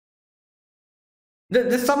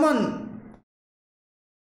 there's someone.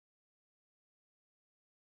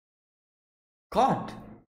 God.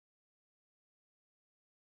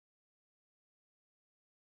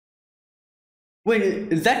 Wait,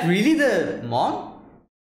 is that really the mom?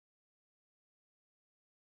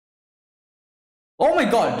 Oh my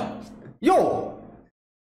god. Yo,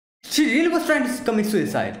 she really was trying to commit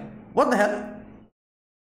suicide. What the hell?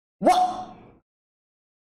 What?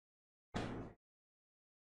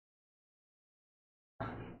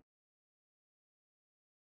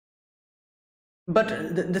 But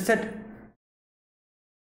they said,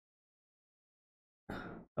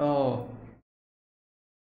 oh,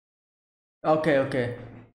 okay, okay.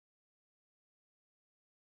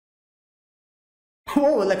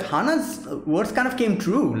 Oh, like Hana's words kind of came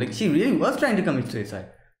true. Like she really was trying to commit suicide.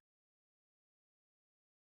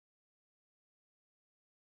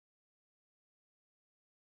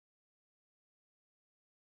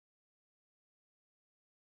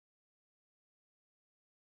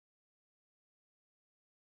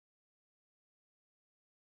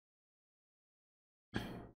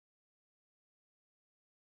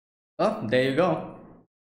 Oh, there you go.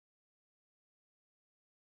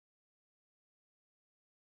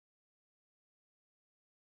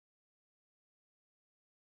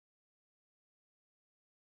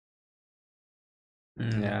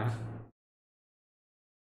 Yeah.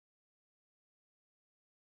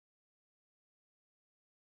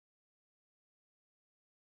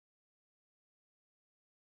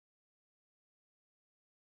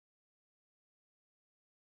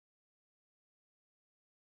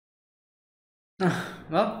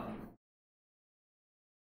 Well,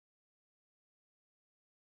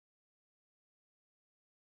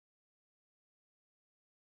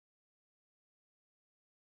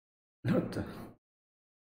 what the-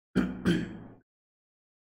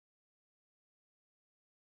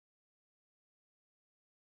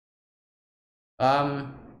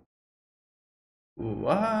 um,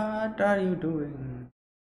 what are you doing?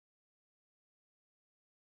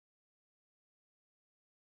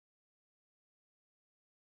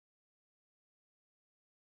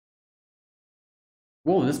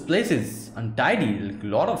 Whoa, this place is untidy. Like, a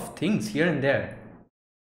lot of things here and there.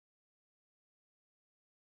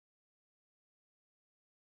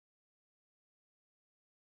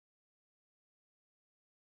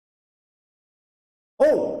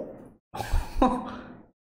 Oh,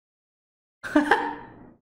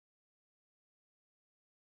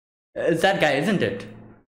 it's that guy, isn't it?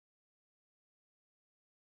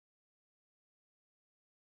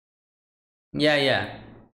 Yeah, yeah.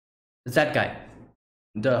 It's that guy,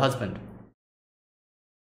 the husband.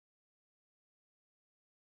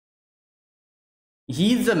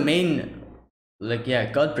 He's the main, like,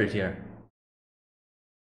 yeah, culprit here.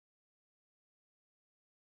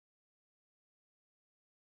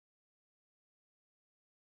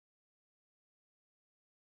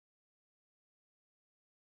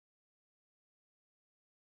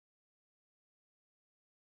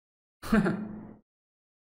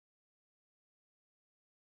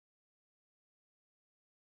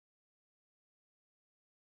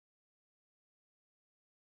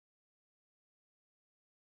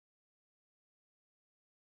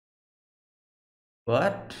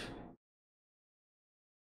 What?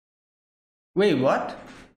 Wait, what?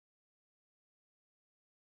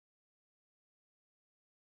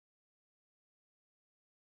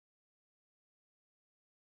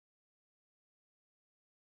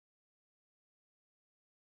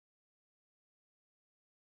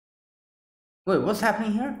 Wait, what's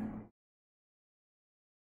happening here?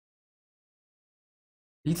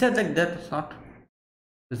 He said like that's not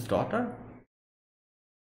his daughter.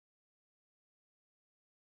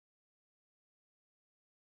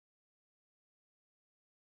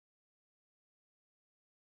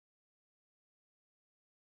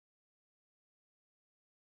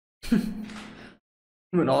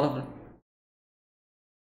 Even all of them.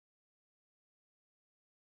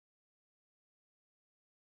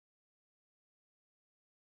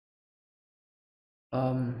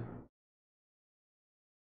 Um,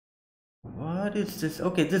 what is this?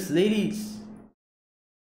 Okay, this lady's.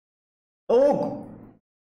 Oh,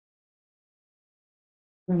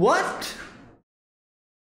 what?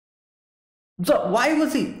 So why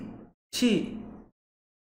was he? She.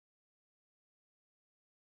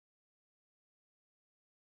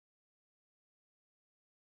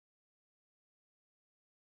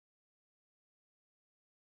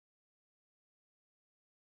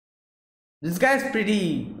 This guy's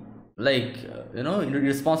pretty, like,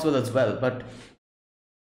 irresponsible as well. But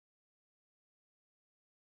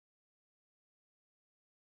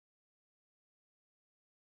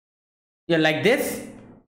yeah, like this.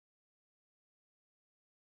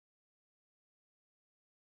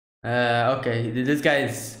 Okay, this guy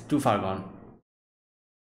is too far gone.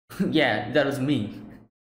 Yeah, that was me.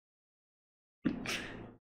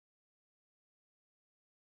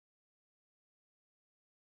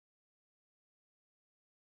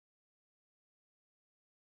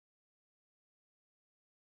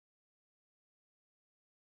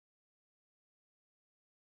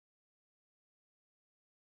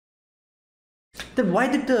 Then why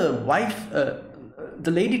did the wife,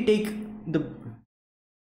 the lady, take the?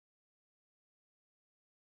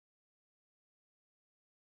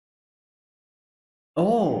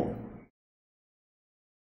 Oh,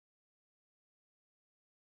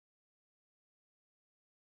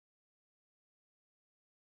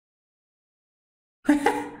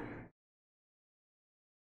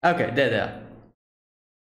 okay, there.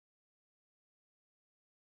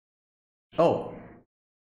 Oh,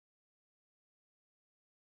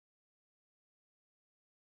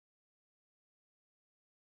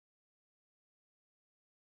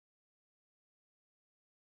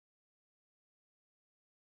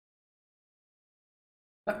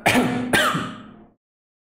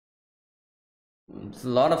 There's a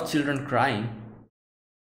lot of children crying.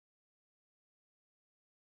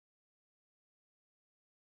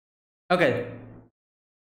 Okay.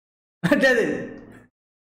 That's it.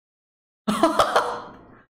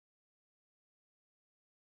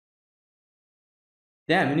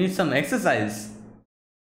 Damn, you need some exercise.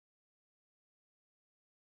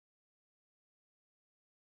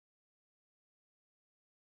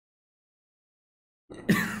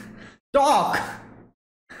 Talk!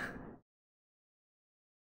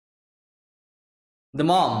 The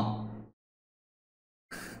mom.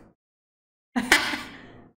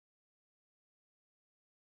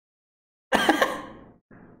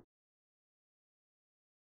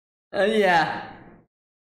 Yeah.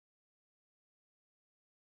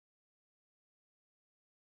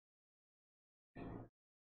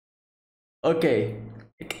 Okay.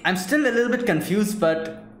 I'm still a little bit confused,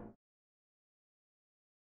 but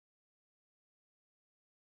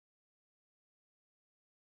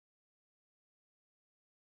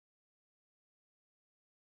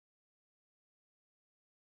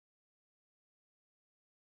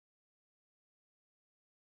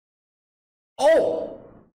oh!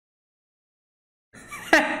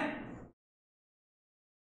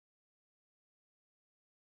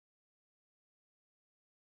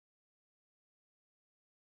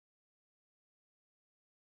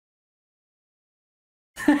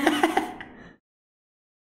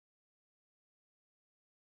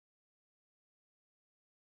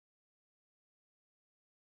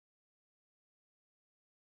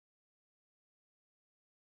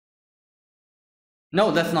 No,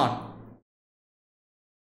 that's not.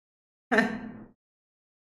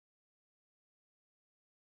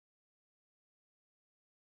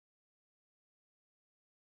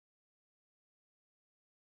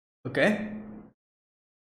 Okay.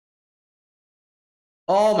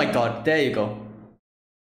 Oh my god, there you go.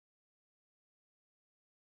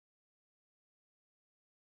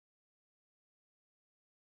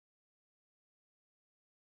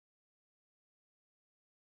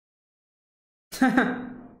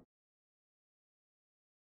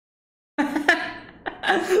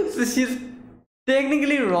 So she's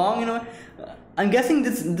technically wrong, you know. I'm guessing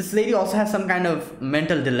this lady also has some kind of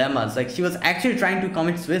mental dilemmas. Like she was actually trying to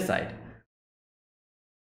commit suicide.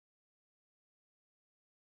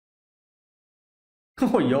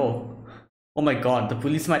 Oh yo. Oh my god, the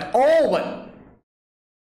police might. Oh what?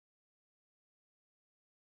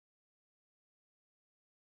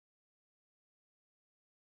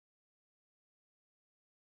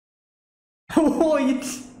 Oh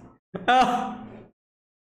it's. Uh,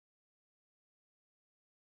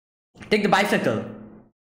 take the bicycle.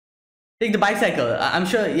 Take the bicycle. I'm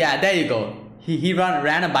sure. Yeah, there you go. He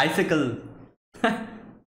ran a bicycle.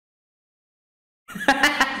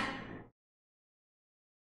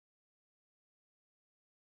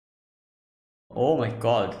 Oh my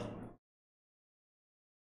god.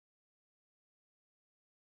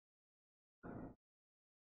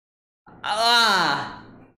 Ah.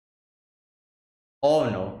 Oh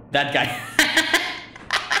no, that guy.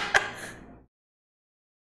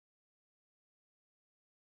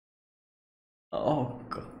 Oh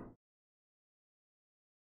god.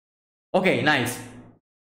 Okay, nice.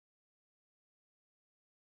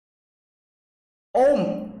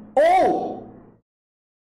 Oh. Oh.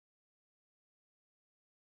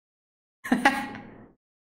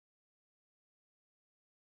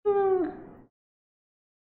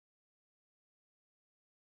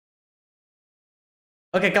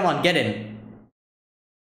 Okay, come on, get in.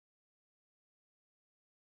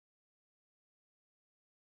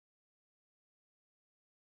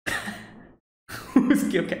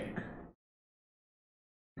 Okay.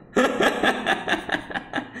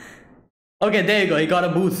 Okay, there you go. He got a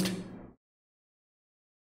boost.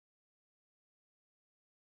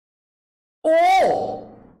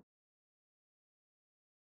 Oh!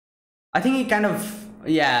 I think he kind of.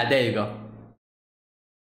 Yeah, there you go.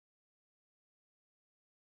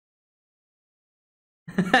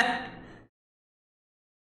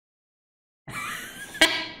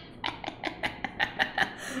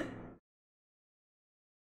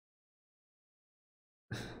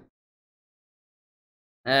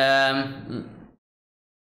 um.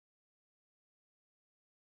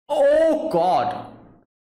 Oh god.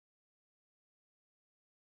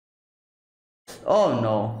 Oh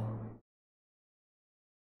no.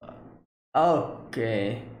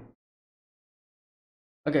 Okay.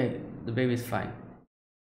 Okay, the baby's fine.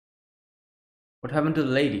 What happened to the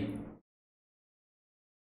lady?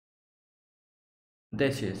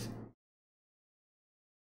 There she is.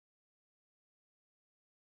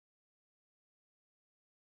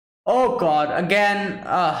 Oh God, again.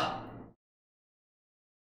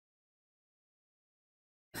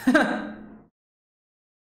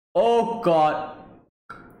 Oh God.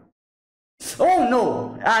 Oh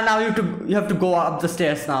no. Now you have to go up the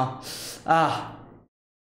stairs now. Ah.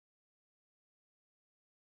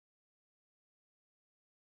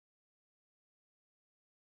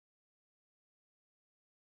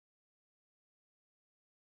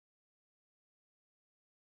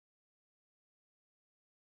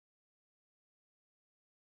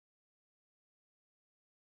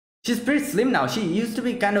 She's pretty slim now. She used to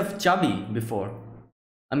be kind of chubby before.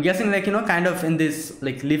 I'm guessing, like, kind of in this,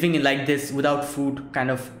 like, living in like this without food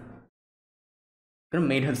kind of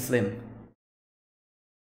made her slim.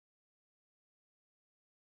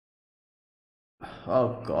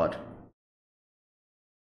 Oh God.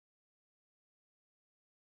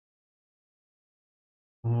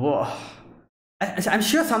 Whoa. I'm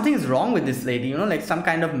sure something is wrong with this lady, like some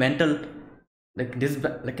kind of mental, like this,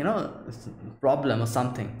 like, problem or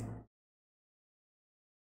something.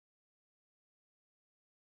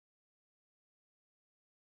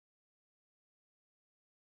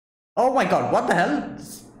 Oh my God, what the hell?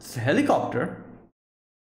 It's a helicopter.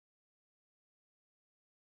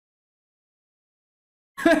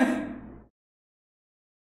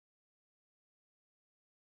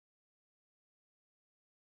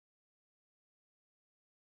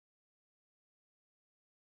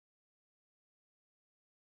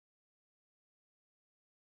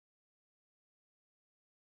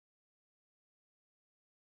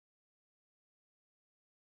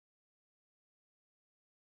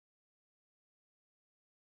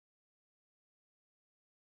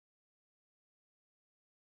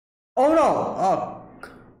 Oh no. Oh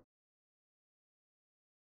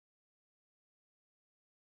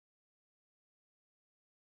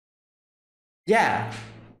yeah.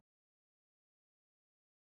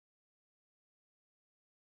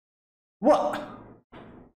 What?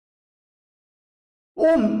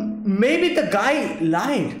 Oh, maybe the guy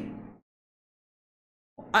lied.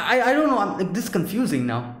 I don't know. I'm like this confusing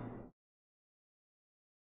now.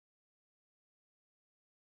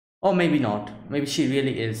 Or maybe not. Maybe she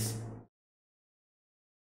really is.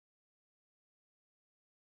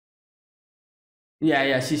 Yeah,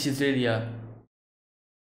 yeah. She's really a.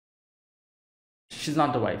 She's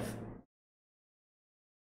not the wife.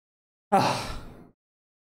 Ah.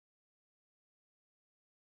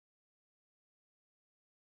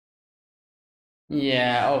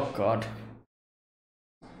 Yeah. Oh God.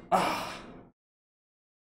 Ah.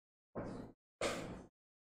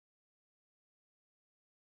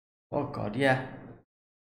 Oh God. Yeah.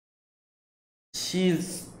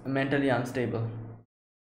 She's mentally unstable.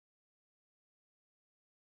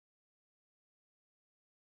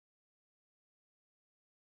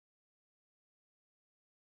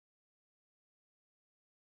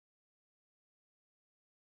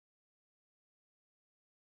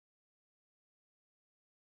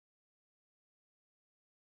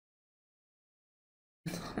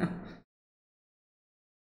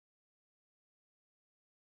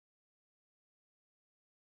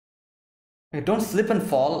 Hey, don't slip and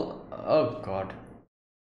fall. Oh God.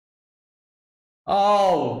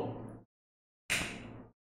 Oh.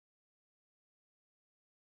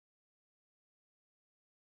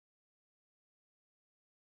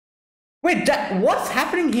 Wait. What's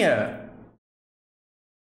happening here?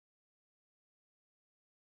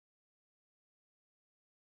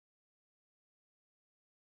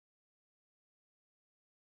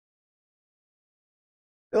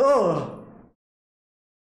 Oh.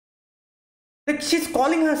 Like she's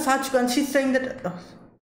calling her such and she's saying that.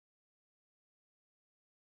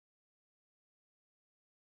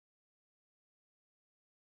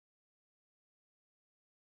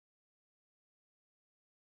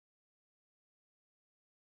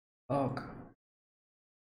 Oh.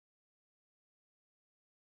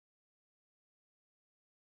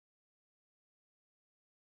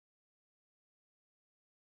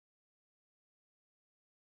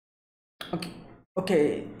 Okay.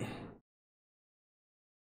 Okay.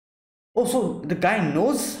 Also, the guy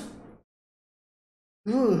knows.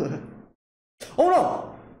 Ugh. Oh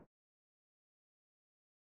no.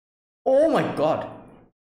 Oh my God.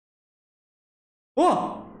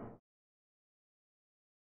 Oh.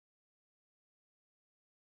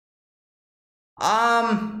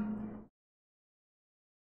 Um.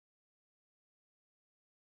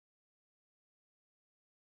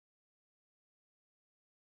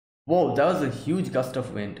 Whoa, that was a huge gust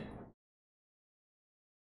of wind.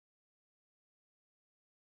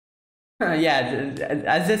 Yeah,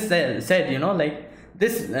 as I said, like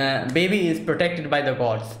this baby is protected by the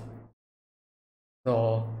gods.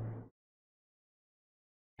 So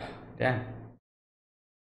Damn.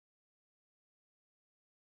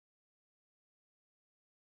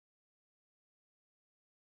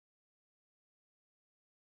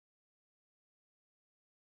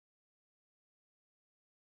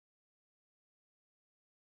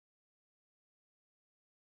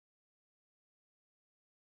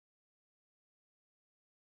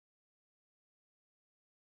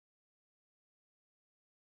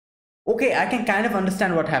 Okay, I can kind of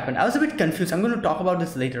understand what happened. I was a bit confused. I'm going to talk about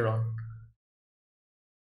this later on.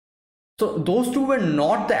 So those two were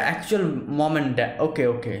not the actual mom and dad. Okay,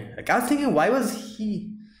 okay. Like I was thinking, why was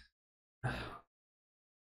he?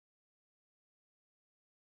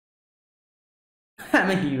 I'm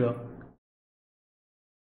a hero.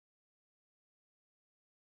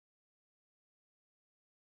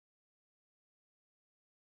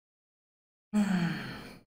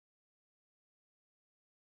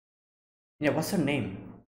 Yeah, what's her name?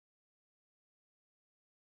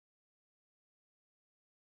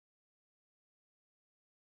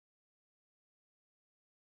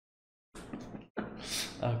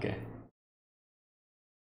 Okay.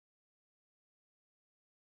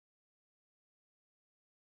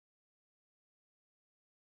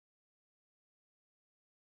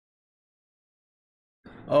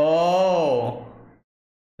 Oh,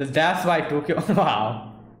 that's why Tokyo. Wow.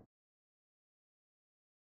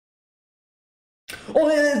 Oh,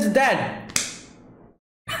 it's dad.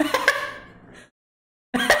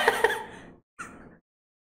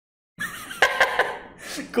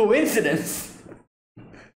 Coincidence.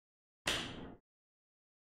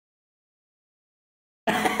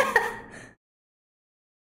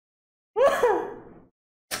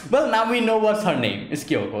 Well, now we know what's her name. It's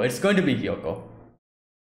Kyoko. It's going to be Kyoko.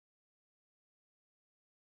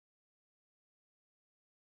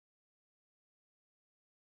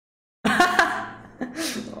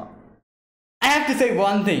 I have to say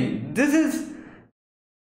one thing. This is,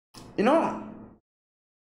 you know,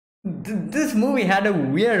 this movie had a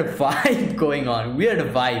weird vibe going on. Weird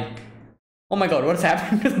vibe. Oh my god, what's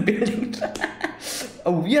happening to the building?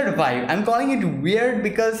 A weird vibe. I'm calling it weird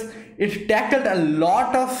because it tackled a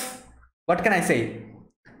lot of, what can I say,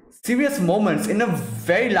 serious moments in a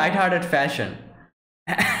very light-hearted fashion.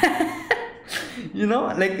 You know,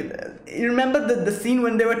 like you remember the scene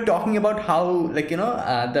when they were talking about how, like, you know,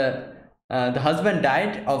 the husband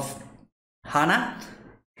died of Hana,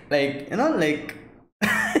 like, you know, like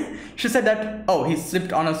she said that, oh, he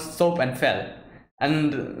slipped on a soap and fell,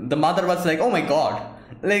 and the mother was like, oh my god,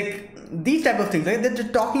 like these type of things, like they're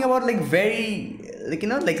just talking about like very, like, you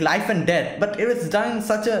know, like life and death, but it was done in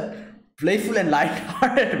such a playful and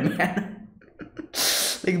light-hearted manner.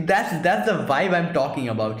 Like that's the vibe I'm talking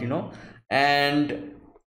about, you know. And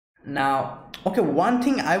now, okay, one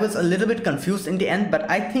thing I was a little bit confused in the end, but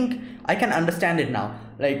I think I can understand it now.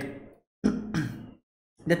 Like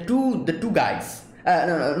the two guys,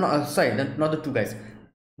 no, sorry, not the two guys,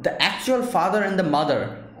 the actual father and the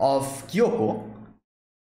mother of Kyoko.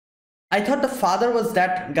 I thought the father was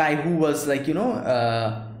that guy who was, like, you know,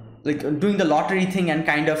 like doing the lottery thing and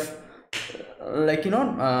kind of, like, you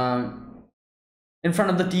know, in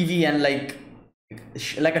front of the TV and like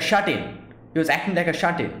a shut-in. He was acting like a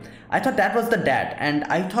shut-in. I thought that was the dad, and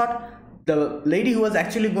I thought the lady who was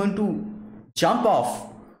actually going to jump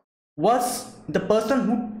off was the person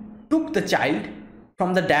who took the child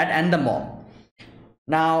from the dad and the mom.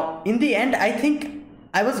 Now, in the end, I think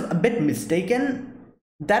I was a bit mistaken.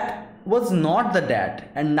 That was not the dad,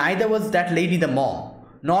 and neither was that lady the mom.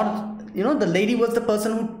 Not, you know, the lady was the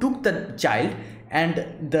person who took the child,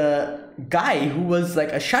 and the guy who was like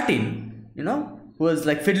a shut-in, you know, who was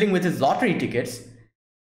like fiddling with his lottery tickets,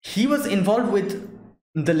 he was involved with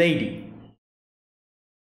the lady,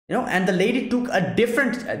 you know, and the lady took a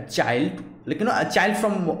different child, like, you know, a child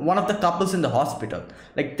from one of the couples in the hospital.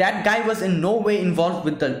 Like that guy was in no way involved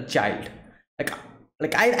with the child.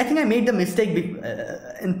 like I think I made the mistake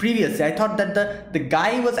in previously. I thought that the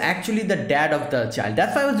guy was actually the dad of the child.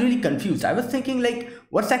 That's why I was really confused. I was thinking, like,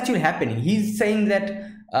 what's actually happening? He's saying that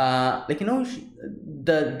like, you know,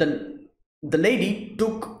 the lady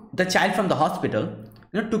took the child from the hospital,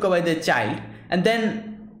 you know, took away the child, and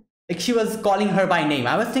then, like, she was calling her by name.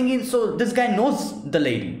 I was thinking, so this guy knows the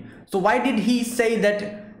lady, so why did he say that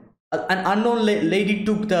an unknown lady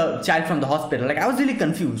took the child from the hospital? Like, I was really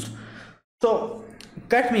confused. So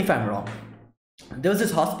correct me if I'm wrong. There was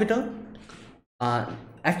this hospital,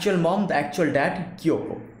 actual mom, the actual dad,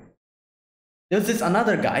 Kyoko. There was this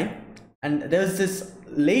another guy, and there was this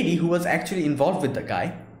lady who was actually involved with the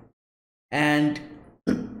guy, and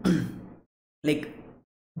like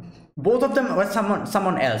both of them were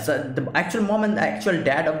someone else. The actual mom and the actual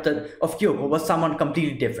dad of Kyoko was someone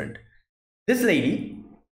completely different. this lady,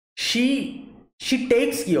 she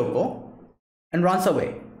takes Kyoko and runs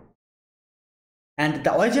away. And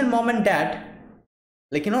the original mom and dad,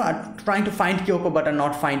 like, you know, are trying to find Kyoko but are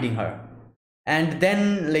not finding her. And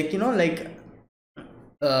then, like, you know, like,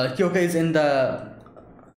 Kyoko is in the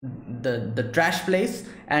trash place,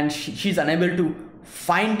 and she's unable to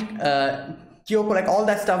find Kyoko. Like, all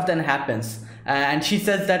that stuff then happens, and she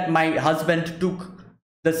says that my husband took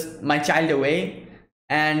my child away,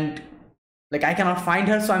 and like, I cannot find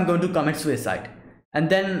her, so I'm going to commit suicide. And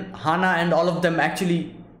then Hana and all of them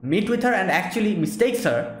actually meet with her and actually mistakes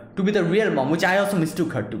her to be the real mom, which I also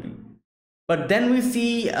mistook her to be. But then we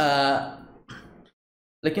see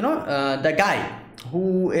like, you know, the guy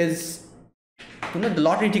who is, you know, the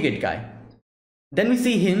lottery ticket guy. Then we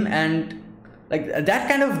see him, and like, that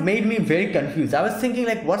kind of made me very confused. I was thinking,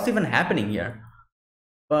 like, what's even happening here?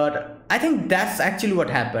 But I think that's actually what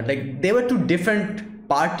happened. Like, they were two different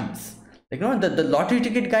parties. Like, you know, the lottery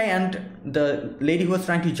ticket guy and the lady who was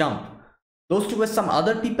trying to jump, those two were some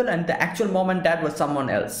other people, and the actual mom and dad was someone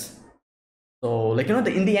else. So, like, you know,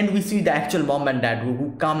 in the end we see the actual mom and dad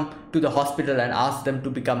who come to the hospital and ask them to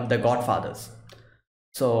become the godfathers.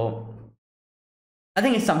 So I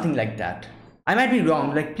think it's something like that. I might be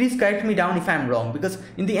wrong. Like, please correct me down if I'm wrong, because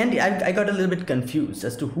in the end I got a little bit confused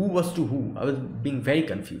as to who was to who. I was being very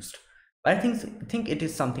confused, but I think it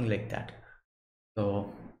is something like that.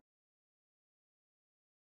 So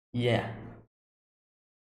yeah.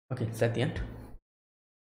 Okay, is that the end?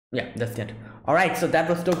 Yeah, that's the end. All right, so that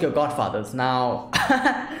was Tokyo Godfathers. Now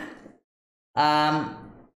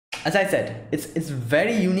as I said, it's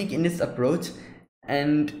very unique in its approach,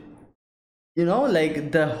 and you know,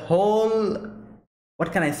 like, the whole,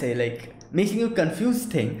 what can I say, like, making you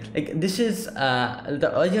confused thing. Like, this is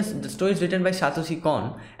the story is written by Satoshi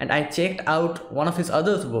Kon, and I checked out one of his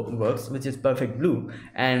other works, which is Perfect Blue,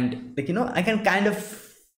 and like, you know, I can kind of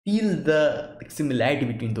feel the similarity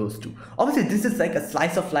between those two. Obviously this is like a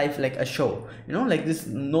slice of life, like a show, you know, like, this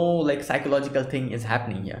no like psychological thing is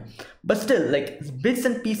happening here, but still, like, bits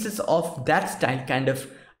and pieces of that style kind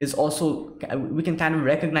of is also, we can kind of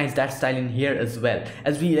recognize that style in here as well.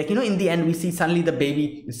 As we, like, you know, in the end we see suddenly the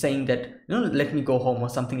baby is saying that, you know, let me go home, or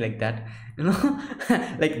something like that, you know.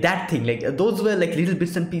 Like, that thing, like, those were like little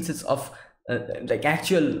bits and pieces of like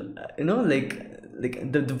actual, you know, like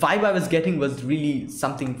the vibe I was getting was really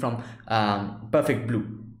something from Perfect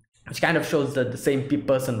Blue, which kind of shows that the same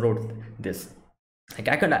person wrote this. Like,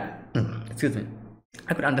 I could excuse me,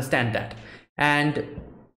 I could understand that. And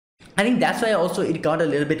I think that's why also it got a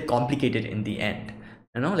little bit complicated in the end,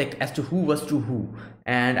 you know, like, as to who was to who.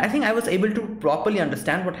 And I think I was able to properly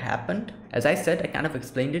understand what happened. As I said, I kind of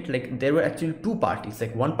explained it, like, there were actually two parties.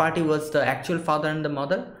 Like, one party was the actual father and the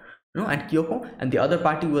mother, you know, and Kyoko, and the other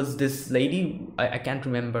party was this lady, I can't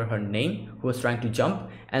remember her name, who was trying to jump,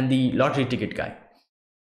 and the lottery ticket guy.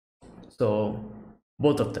 So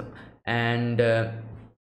both of them. And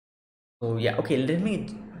so yeah, okay, let me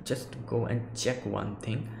just go and check one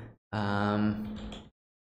thing.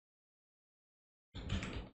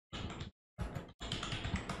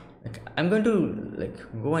 Like, I'm going to like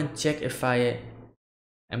go and check if I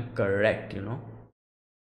am correct, you know,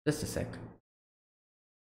 just a sec.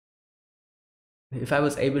 If I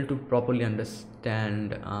was able to properly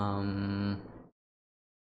understand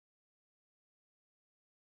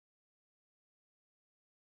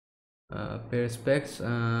pay respects,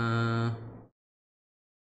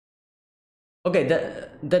 okay,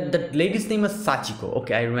 the lady's name was Sachiko.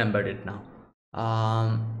 Okay, I remembered it now.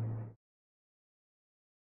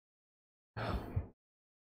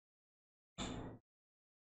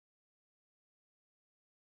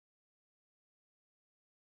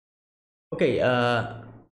 Okay,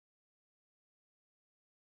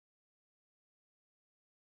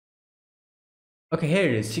 okay, here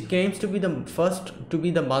it is. She claims to be the first to be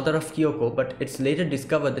the mother of Kyoko, but it's later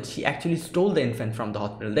discovered that she actually stole the infant from the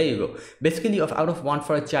hospital. There you go. Basically, out of want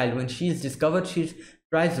for a child, when she is discovered, she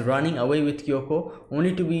tries running away with Kyoko,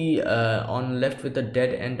 only to be left with a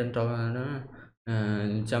dead end on top.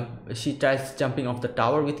 She tries jumping off the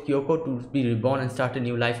tower with Kyoko to be reborn and start a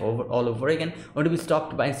new life all over again, only to be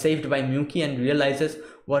stopped by and saved by Miyuki, and realizes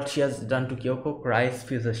what she has done to Kyoko, cries,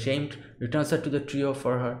 feels ashamed, returns her to the trio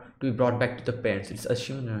for her to be brought back to the parents. It's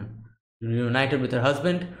assumed reunited with her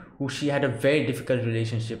husband, who she had a very difficult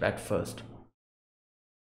relationship at first.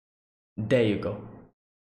 There you go.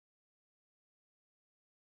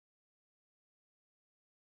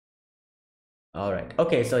 All right,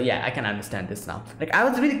 okay, so yeah, I can understand this now. Like, I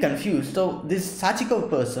was really confused. So this Sachiko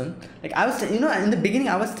person, like, I was, you know, in the beginning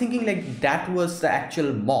I was thinking like that was the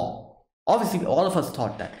actual mom. Obviously all of us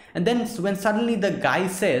thought that, and then when suddenly the guy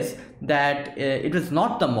says that it was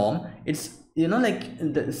not the mom. It's, you know, like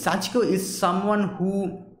Sachiko is someone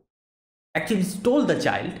who actually stole the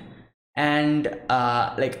child. And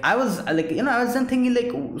like I was like, you know, I was then thinking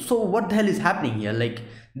like, so what the hell is happening here? Like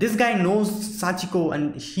this guy knows Sachiko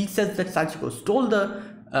and he says that Sachiko stole the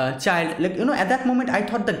child. Like, you know, at that moment I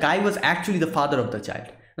thought the guy was actually the father of the child,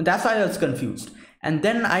 and that's why I was confused. And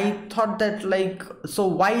then I thought that, like, so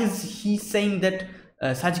why is he saying that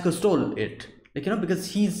Sachiko stole it? Like, you know,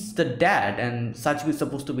 because he's the dad and Sachiko is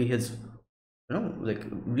supposed to be his, you know, like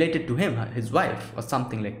related to him, his wife or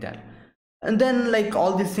something like that. And then like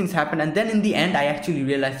all these things happen, and then in the end I actually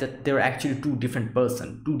realized that they were actually two different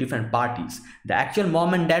person, two different parties. The actual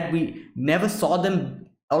mom and dad, we never saw them,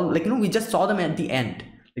 or like, you know, we just saw them at the end,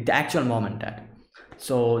 like the actual mom and dad.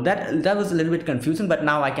 So that was a little bit confusing, but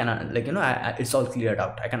now I can like, you know, it's all cleared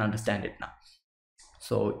out. I can understand it now.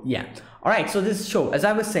 So yeah, all right. So this show, as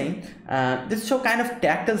I was saying, this show kind of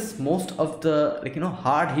tackles most of the, like, you know,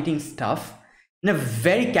 hard-hitting stuff in a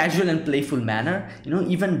very casual and playful manner. You know,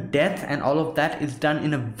 even death and all of that is done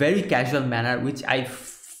in a very casual manner, which I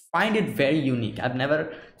find it very unique. I've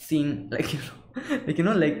never seen, like, you know, like, you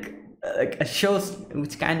know, like a show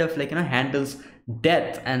which kind of, like, you know, handles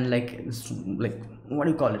death and like what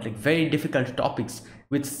do you call it, like very difficult topics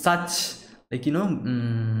with such, like, you know,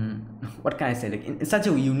 what can I say, like in such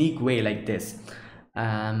a unique way like this.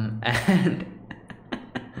 And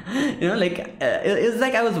you know, like it's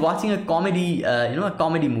like I was watching a comedy, you know, a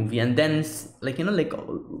comedy movie, and then, like, you know, like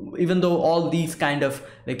even though all these kind of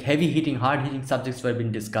like heavy hitting, hard hitting subjects were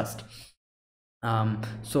being discussed,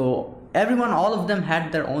 so everyone, all of them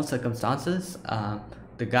had their own circumstances.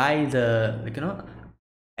 The guy, like, you know,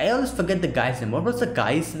 I always forget the guy's name. What was the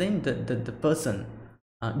guy's name? The person,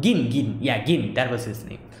 Gin, yeah, Gin, that was his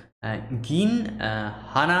name. Gin,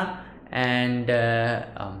 Hana, and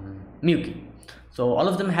Miyuki. So all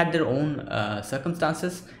of them had their own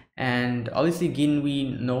circumstances, and obviously Gin,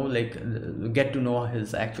 we know, like, get to know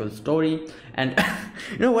his actual story. And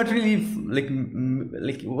you know what really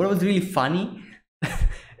like what was really funny,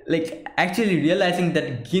 like actually realizing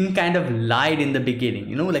that Gin kind of lied in the beginning,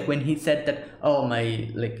 you know, like when he said that, oh, my,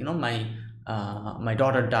 like, you know, my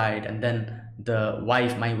daughter died, and then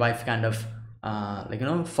my wife kind of like, you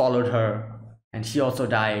know, followed her, and she also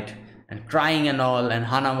died, and crying and all, and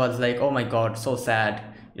Hana was like, oh my god, so sad,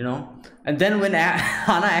 you know. And then when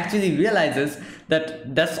Hana actually realizes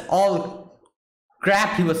that that's all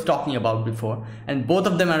crap he was talking about before, and both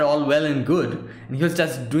of them are all well and good, and he was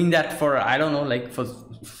just doing that for, I don't know, like for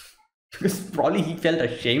because probably he felt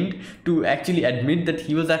ashamed to actually admit that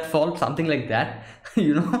he was at fault, something like that.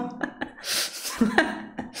 You know.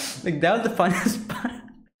 Like that was the funniest part.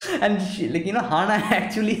 And she, like, you know, Hana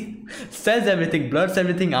actually says everything, blurts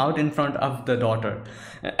everything out in front of the daughter.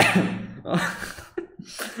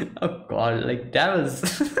 Oh god, like that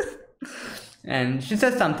was and she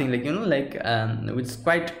says something, like, you know, like which is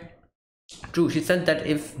quite true. She said that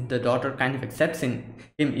if the daughter kind of accepts him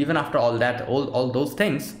even after all that, all those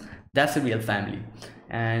things, that's a real family.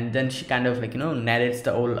 And then she kind of, like, you know, narrates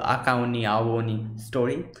the old Akaoni Aoni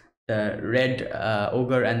story, the red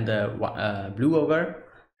ogre and the blue ogre.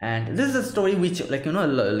 And this is a story which, like, you know, a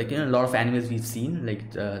lot of animes we've seen,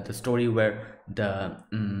 like the story where the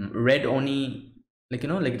red oni, like, you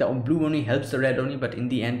know, like the blue oni helps the red oni, but in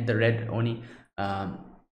the end the red oni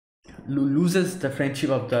loses the friendship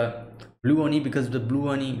of the blue oni, because the blue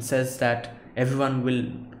oni says that everyone will,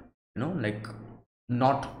 you know, like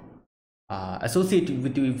not associate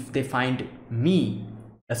with you if they find me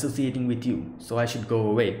associating with you, so I should go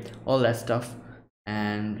away, all that stuff.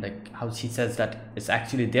 And like how she says that it's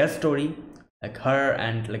actually their story, like her,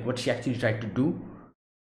 and like what she actually tried to do,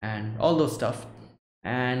 and all those stuff.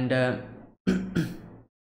 And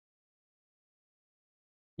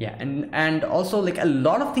yeah, and also, like, a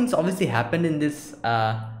lot of things obviously happened in this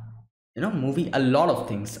you know, movie, a lot of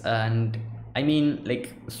things. And I mean,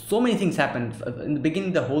 like, so many things happened in the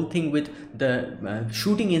beginning. The whole thing with the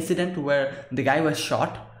shooting incident where the guy was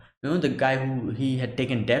shot, you know, the guy who he had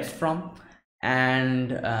taken debts from, and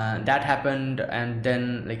that happened. And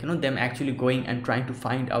then, like, you know, them actually going and trying to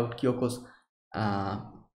find out Kyoko's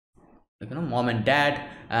like, you know, mom and dad.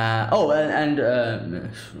 Oh,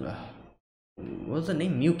 and what was the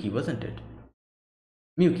name? Miyuki, wasn't it?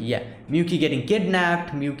 Miyuki, yeah, Miyuki getting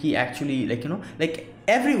kidnapped. Miyuki actually, like, you know, like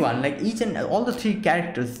everyone, like each and all the three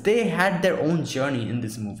characters, they had their own journey in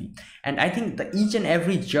this movie. And I think that each and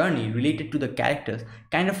every journey related to the characters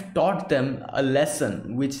kind of taught them a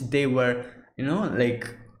lesson which they were, you know,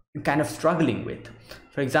 like kind of struggling with.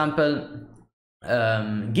 For example,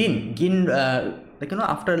 Gin, like, you know,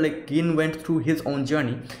 after like Gin went through his own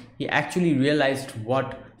journey, he actually realized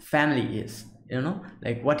what family is,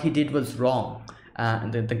 like what he did was wrong.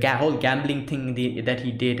 The whole gambling thing that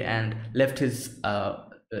he did, and left his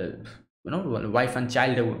wife and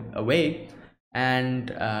child away,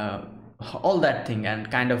 and all that thing,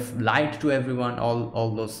 and kind of lied to everyone,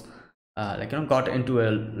 all those, got into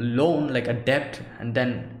a loan, like a debt, and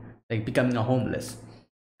then like becoming a homeless.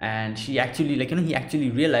 And she actually, he actually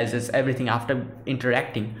realizes everything after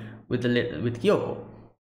interacting with with Kyoko.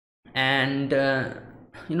 And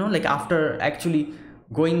like after actually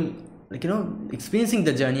going, experiencing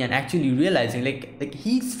the journey, and actually realizing, like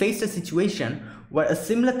he's faced a situation where a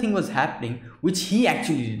similar thing was happening, which he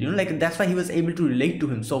actually did, like that's why he was able to relate to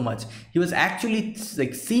him so much. He was actually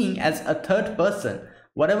like seeing as a third person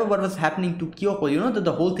what was happening to Kyoko,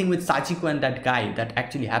 the whole thing with Sachiko and that guy that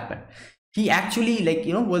actually happened. He actually,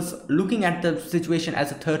 was looking at the situation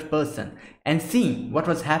as a third person, and seeing what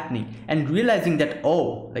was happening, and realizing that,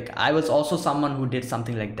 oh, like I was also someone who did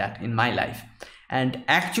something like that in my life, and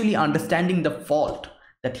actually understanding the fault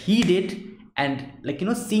that he did, and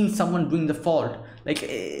seeing someone doing the fault, like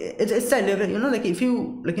it's like, like if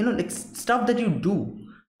you, like stuff that you do,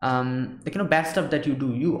 bad stuff that you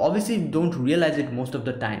do, you obviously don't realize it most of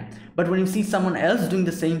the time, but when you see someone else doing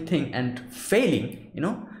the same thing and failing,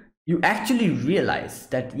 you actually realize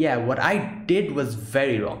that, yeah, what I did was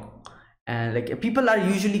very wrong. And like people are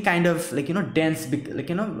usually kind of dense,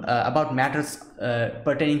 about matters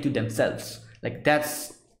pertaining to themselves, like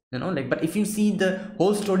that's, but if you see the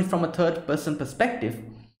whole story from a third person perspective,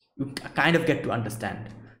 you kind of get to understand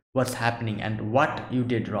what's happening and what you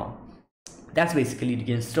did wrong. That's basically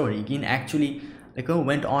Gin's story. Gin actually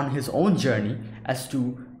went on his own journey as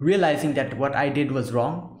to realizing that what I did was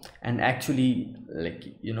wrong, and actually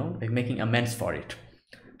making amends for it.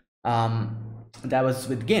 That was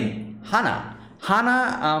with Gin. Hana,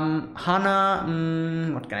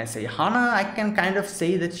 what can I say? Hana, I can kind of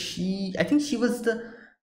say that I think she was the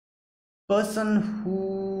person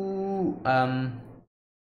who I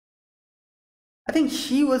think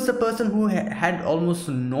she was the person who had almost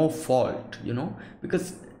no fault,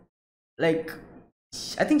 because like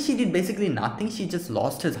I think she did basically nothing. She just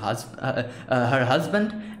lost her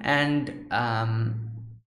husband, and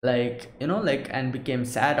and became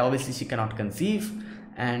sad. Obviously she cannot conceive,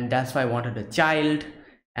 and that's why I wanted a child.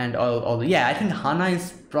 And all yeah, I think Hana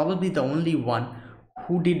is probably the only one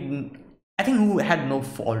who didn't, I think, who had no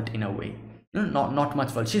fault in a way, not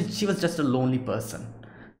much fault. She was just a lonely person.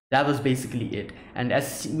 That was basically it. And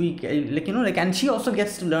as we and she also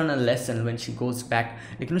gets to learn a lesson when she goes back,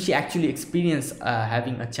 she actually experienced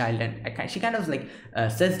having a child, and she kind of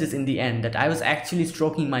says this in the end, that I was actually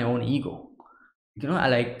stroking my own ego.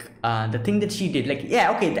 The thing that she did,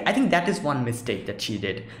 yeah, okay, I think that is one mistake that she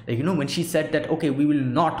did, when she said that, okay, we will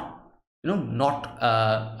not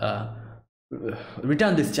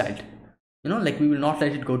return this child, we will not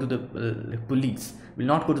let it go to the police, we'll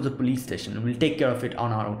not go to the police station, we'll take care of it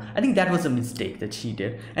on our own. I think that was a mistake that she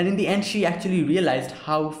did, and in the end she actually realized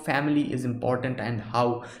how family is important, and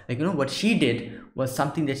how what she did was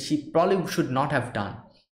something that she probably should not have done,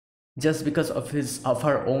 just because of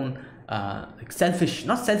her own not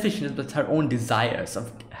selfishness, but her own desires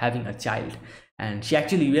of having a child. And she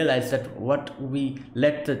actually realized that what we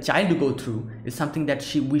let the child go through is something that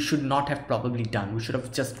we should not have probably done. We should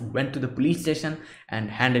have just went to the police station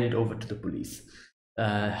and handed it over to the police,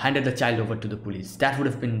 handed the child over to the police. That would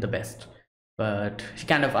have been the best. But she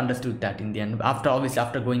kind of understood that in the end,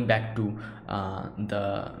 after going back to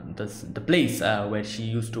the place where she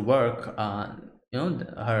used to work, her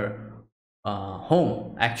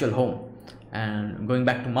actual home, and going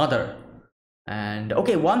back to mother. And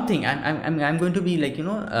okay, one thing I'm going to be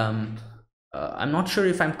I'm not sure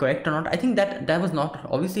if I'm correct or not. I think that was not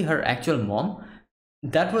obviously her actual mom.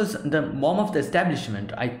 That was the mom of the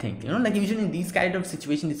establishment, I think. Usually in these kind of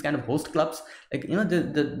situations, these kind of host clubs,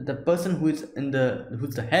 the person who's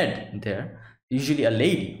the head there, usually a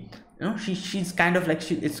lady, she's kind of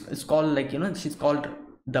it's called she's called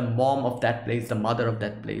the mom of that place, the mother of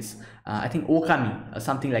that place. I think Okami or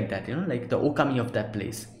something like that, the Okami of that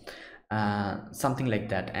place. Something like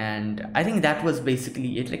that. And I think that was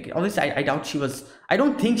basically it. Obviously I don't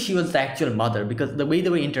think she was the actual mother, because the way they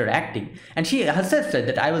were interacting, and she herself said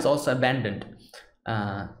that I was also abandoned,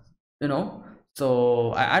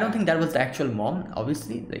 so I don't think that was the actual mom.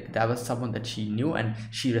 Obviously that was someone that she knew and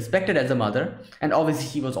she respected as a mother, and obviously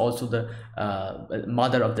she was also the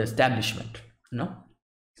mother of the establishment.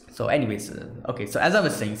 So anyways, okay, so as I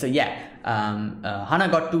was saying, so yeah, Hana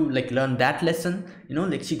got to learn that lesson.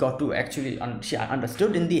 She got to actually she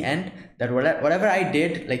understood in the end that whatever I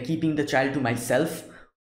did, keeping the child to myself,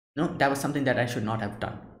 that was something that I should not have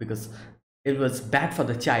done, because it was bad for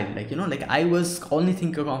the child. Like, like I was only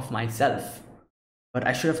thinking of myself, but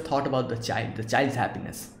I should have thought about the child's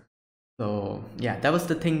happiness. So yeah, that was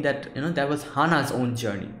the thing, that that was Hana's own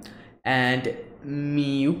journey. And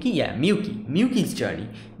Miyuki's journey.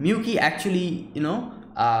 Miyuki actually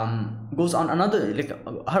goes on another, like,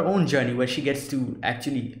 her own journey, where she gets to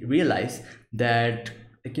actually realize that,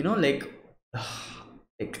 like,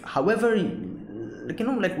 like, however, like,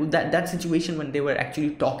 like that situation when they were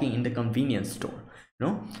actually talking in the convenience store,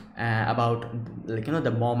 about, like,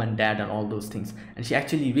 the mom and dad and all those things. And she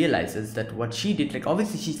actually realizes that what she did, like,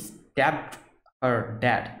 obviously she stabbed her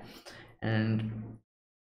dad. And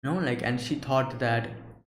like, and she thought that,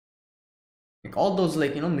 like, all those,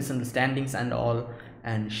 like, misunderstandings and all,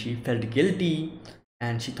 and she felt guilty,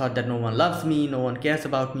 and she thought that no one loves me, no one cares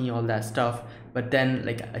about me, all that stuff. But then,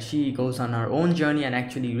 like, she goes on her own journey and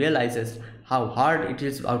actually realizes how hard it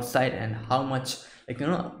is outside, and how much, like,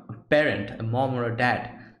 a parent, a mom or a dad,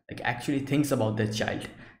 like, actually thinks about their child.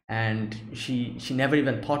 And she never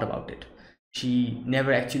even thought about it. She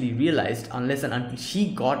never actually realized, unless and until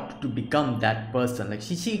she got to become that person. Like,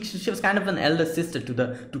 she was kind of an elder sister to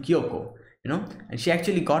Kyoko, and she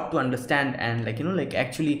actually got to understand, and, like, like,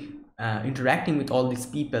 actually interacting with all these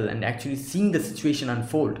people and actually seeing the situation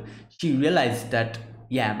unfold. She realized that,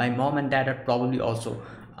 yeah, my mom and dad are probably also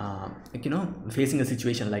like, facing a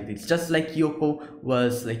situation like this, just like Kyoko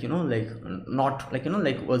was, like, like, not, like,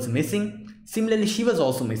 like, was missing. Similarly, she was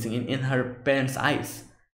also missing in her parents' eyes.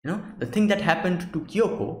 The thing that happened to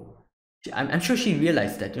Kyoko, I'm sure she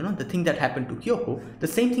realized that, the thing that happened to Kyoko, the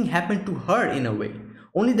same thing happened to her in a way.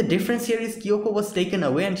 Only the difference here is Kyoko was taken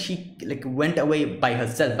away, and she, like, went away by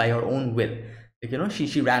herself, by her own will. Like,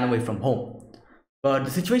 she ran away from home. But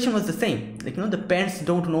the situation was the same. Like, the parents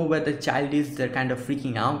don't know where the child is. They're kind of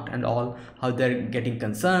freaking out and all, how they're getting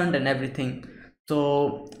concerned and everything.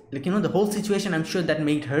 So, like, the whole situation, I'm sure that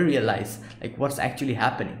made her realize, like, what's actually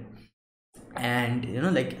happening. And,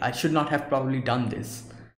 like, I should not have probably done this.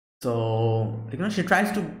 So, like, she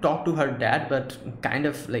tries to talk to her dad, but kind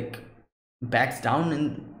of, like, backs down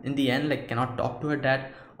in the end, like, cannot talk to her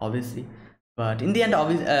dad, obviously. But in the end,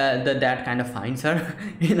 obviously, the dad kind of finds her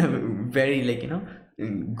in a very, like,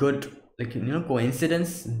 good, like,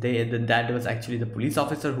 coincidence. The dad was actually the police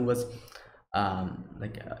officer who was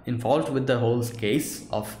like, involved with the whole case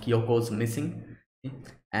of Kyoko's missing.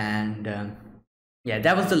 And yeah,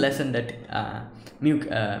 that was the lesson that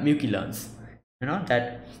Miyuki learns,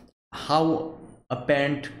 that how a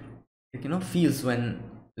parent, like, feels when,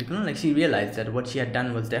 like, like, she realized that what she had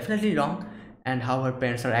done was definitely wrong, and how her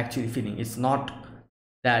parents are actually feeling. It's not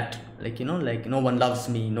that, like, like, no one loves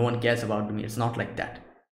me, no one cares about me. It's not like that.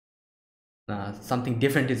 Something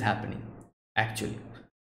different is happening, actually.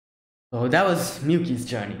 So that was Miyuki's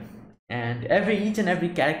journey. And each and every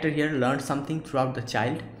character here learned something throughout the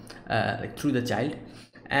child, like, through the child.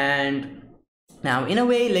 And now, in a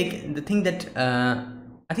way, like, the thing that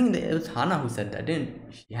I think it was Hana who said that,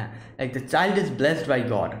 didn't she? Yeah, like, the child is blessed by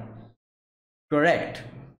God. Correct.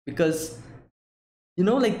 Because,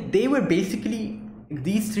 like, they were basically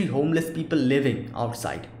these three homeless people living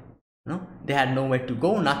outside. They had nowhere to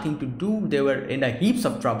go, nothing to do. They were in a heaps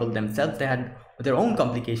of trouble themselves. They had their own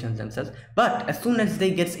complications themselves. But as soon as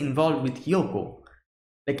they gets involved with Hyoko,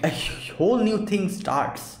 like, a whole new thing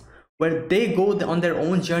starts, where they go on their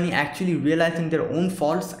own journey, actually realizing their own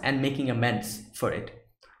faults and making amends for it.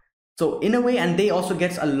 So in a way, and they also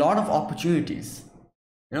gets a lot of opportunities.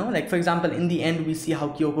 Like, for example, in the end, we see how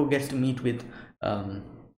Kyoko gets to meet with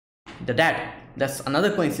the dad. That's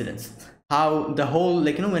another coincidence. How the whole,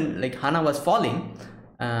 like, when, like, Hana was falling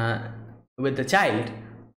with the child,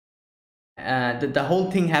 the whole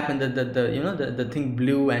thing happened. The thing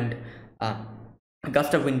blew, and a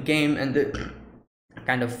gust of wind came, and the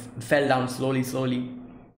kind of fell down slowly,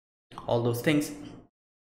 all those things.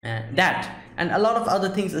 That and a lot of other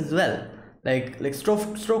things as well, like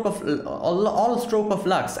stroke of all stroke of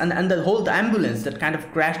lucks, and the whole ambulance that kind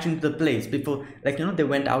of crashed into the place before, like, they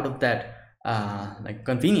went out of that like,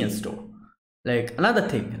 convenience store. Like, another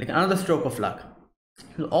thing, like, another stroke of luck.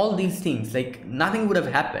 All these things, like, nothing would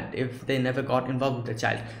have happened if they never got involved with the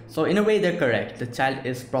child. So in a way, they're correct. The child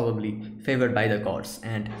is probably favored by the gods,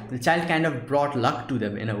 and the child kind of brought luck to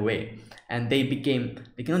them in a way. And they became,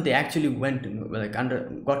 like, they actually went, like,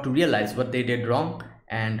 got to realize what they did wrong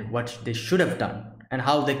and what they should have done, and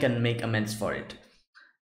how they can make amends for it.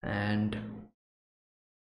 And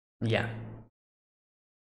yeah,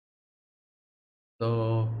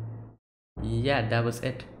 so yeah, that was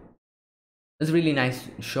it. It's a really nice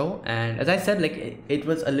show, and as I said, like, it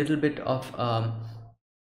was a little bit of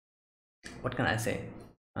what can I say,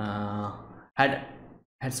 had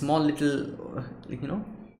had small little like, you know,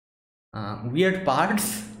 weird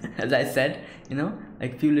parts as I said, you know,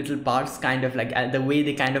 like few little parts, kind of like the way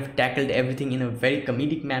they kind of tackled everything in a very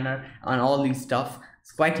comedic manner on all these stuff.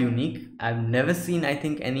 It's quite unique. I've never seen, I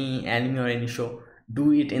think, any anime or any show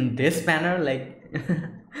do it in this manner, like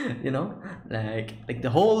you know, like the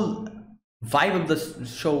whole vibe of the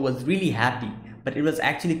show was really happy, but it was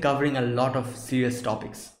actually covering a lot of serious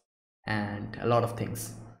topics and a lot of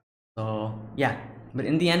things. So yeah, but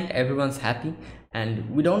in the end everyone's happy, and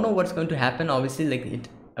we don't know what's going to happen. Obviously, like it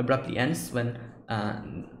abruptly ends when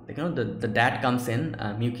like, you know, the dad comes in,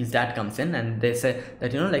 Miyuki's dad comes in, and they say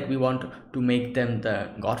that, you know, like we want to make them the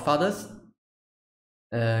godfathers.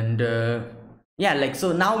 And yeah, like,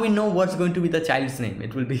 so now we know what's going to be the child's name.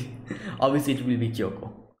 It will be obviously it will be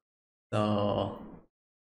Kyoko. So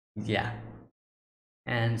yeah,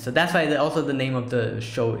 and so that's why also the name of the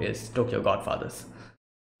show is Tokyo Godfathers.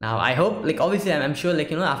 Now I hope, like, obviously I'm sure, like,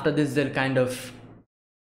 you know, after this they'll kind of,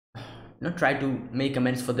 you know, try to make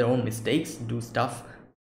amends for their own mistakes, do stuff.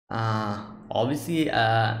 Obviously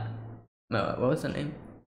what was her name?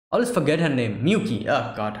 I always forget her name. Miyuki.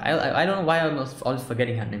 Oh god, I don't know why I'm always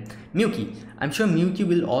forgetting her name. Miyuki. I'm sure Miyuki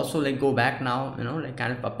will also, like, go back now, you know, like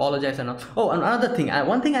kind of apologize and all. Oh, another thing,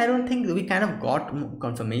 one thing I don't think we kind of got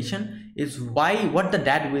confirmation is what the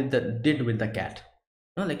dad did with the cat.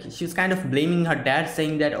 You know, like she was kind of blaming her dad,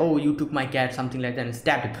 saying that, oh, you took my cat, something like that, and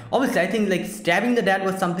stabbed him. Obviously I think, like, stabbing the dad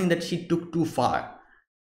was something that she took too far.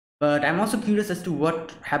 But I'm also curious as to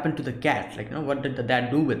what happened to the cat. Like, you know, what did the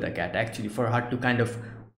dad do with the cat actually for her to kind of,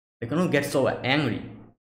 like, you know, get so angry?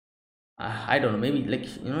 I don't know, maybe, like,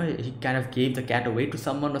 you know, he kind of gave the cat away to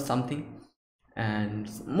someone or something,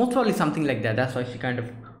 and most probably something like that. That's why she kind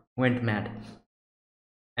of went mad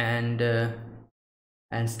and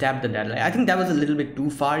stabbed the dad. Like, I think that was a little bit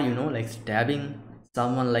too far, you know, like stabbing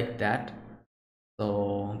someone like that.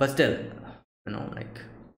 So, but still, you know, like,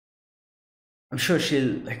 I'm sure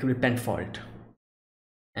she'll, like, repent for it,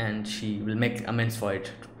 and she will make amends for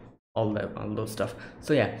it, all those stuff.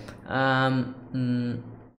 So yeah,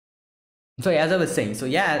 so yeah, as I was saying, so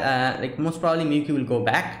yeah, like most probably Miyuki will go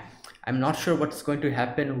back. I'm not sure what's going to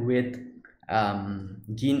happen with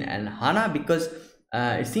Gin and Hana, because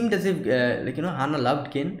it seemed as if like, you know, Hana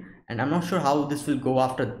loved Gin, and I'm not sure how this will go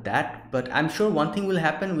after that. But I'm sure one thing will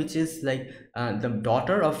happen, which is, like, the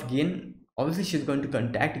daughter of Gin, obviously she's going to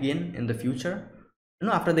contact Gin in the future, you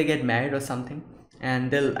know, after they get married or something,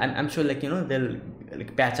 and I'm sure, like, you know, they'll,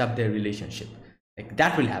 like, patch up their relationship. Like,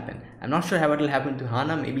 that will happen. I'm not sure how it will happen to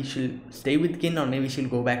Hana. Maybe she'll stay with Gin, or maybe she'll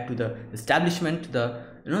go back to the establishment,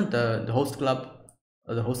 you know, the host club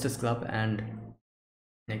or the hostess club, and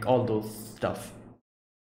like all those stuff.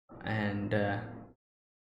 And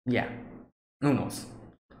yeah, who knows,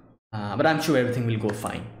 but I'm sure everything will go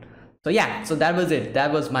fine. So yeah, so that was it.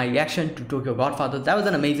 That was my reaction to Tokyo Godfathers. That was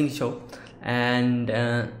an amazing show, and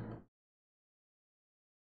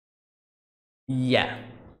yeah,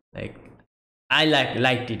 like, I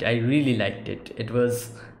liked it. I really liked it. It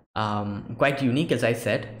was quite unique, as I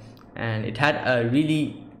said, and it had a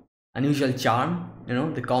really unusual charm. You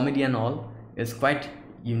know, the comedy and all is quite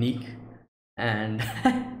unique, and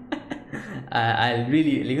I'll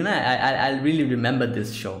really, you know, I'll really remember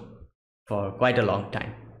this show for quite a long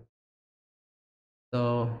time.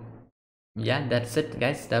 So yeah, that's it,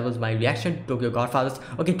 guys. That was my reaction to Tokyo Godfathers.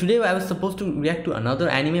 Okay, today I was supposed to react to another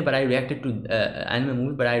anime, but I reacted to anime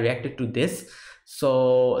movie, but I reacted to this.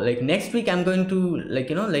 So, like, next week I'm going to, like,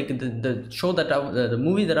 you know, like the show that the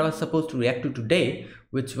movie that I was supposed to react to today,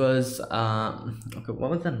 which was okay,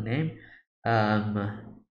 what was the name?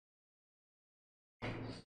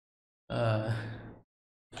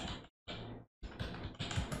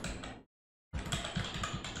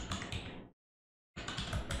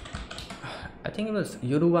 I think it was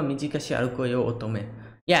Yoruba Mijikashi Aruko yo Otome.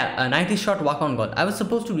 Yeah, 90 Shot Walk on God. I was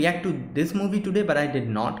supposed to react to this movie today, but I did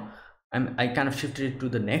not. I kind of shifted it to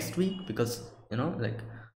the next week because, you know, like,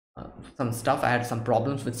 some stuff, I had some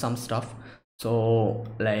problems with some stuff. So,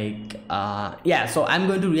 like, yeah, so I'm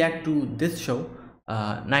going to react to this show,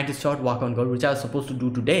 90 Shot Walk on God, which I was supposed to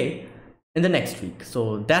do today, in the next week.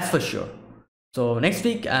 So that's for sure. So next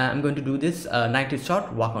week I'm going to do this 90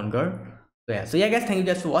 Shot Walk on Girl. So yeah guys, thank you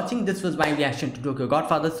guys for watching. This was my reaction to Tokyo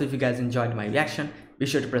Godfathers. So if you guys enjoyed my reaction, be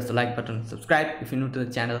sure to press the like button, subscribe if you're new to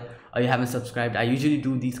the channel or you haven't subscribed. I usually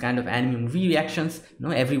do these kind of anime movie reactions, you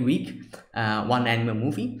know, every week, one anime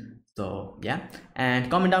movie. So yeah, and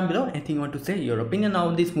comment down below anything you want to say, your opinion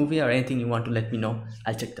on this movie, or anything you want to let me know.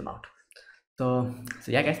 I'll check them out. So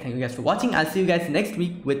yeah guys, thank you guys for watching. I'll see you guys next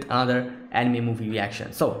week with another anime movie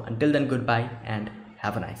reaction. So until then, goodbye and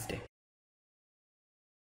have a nice day.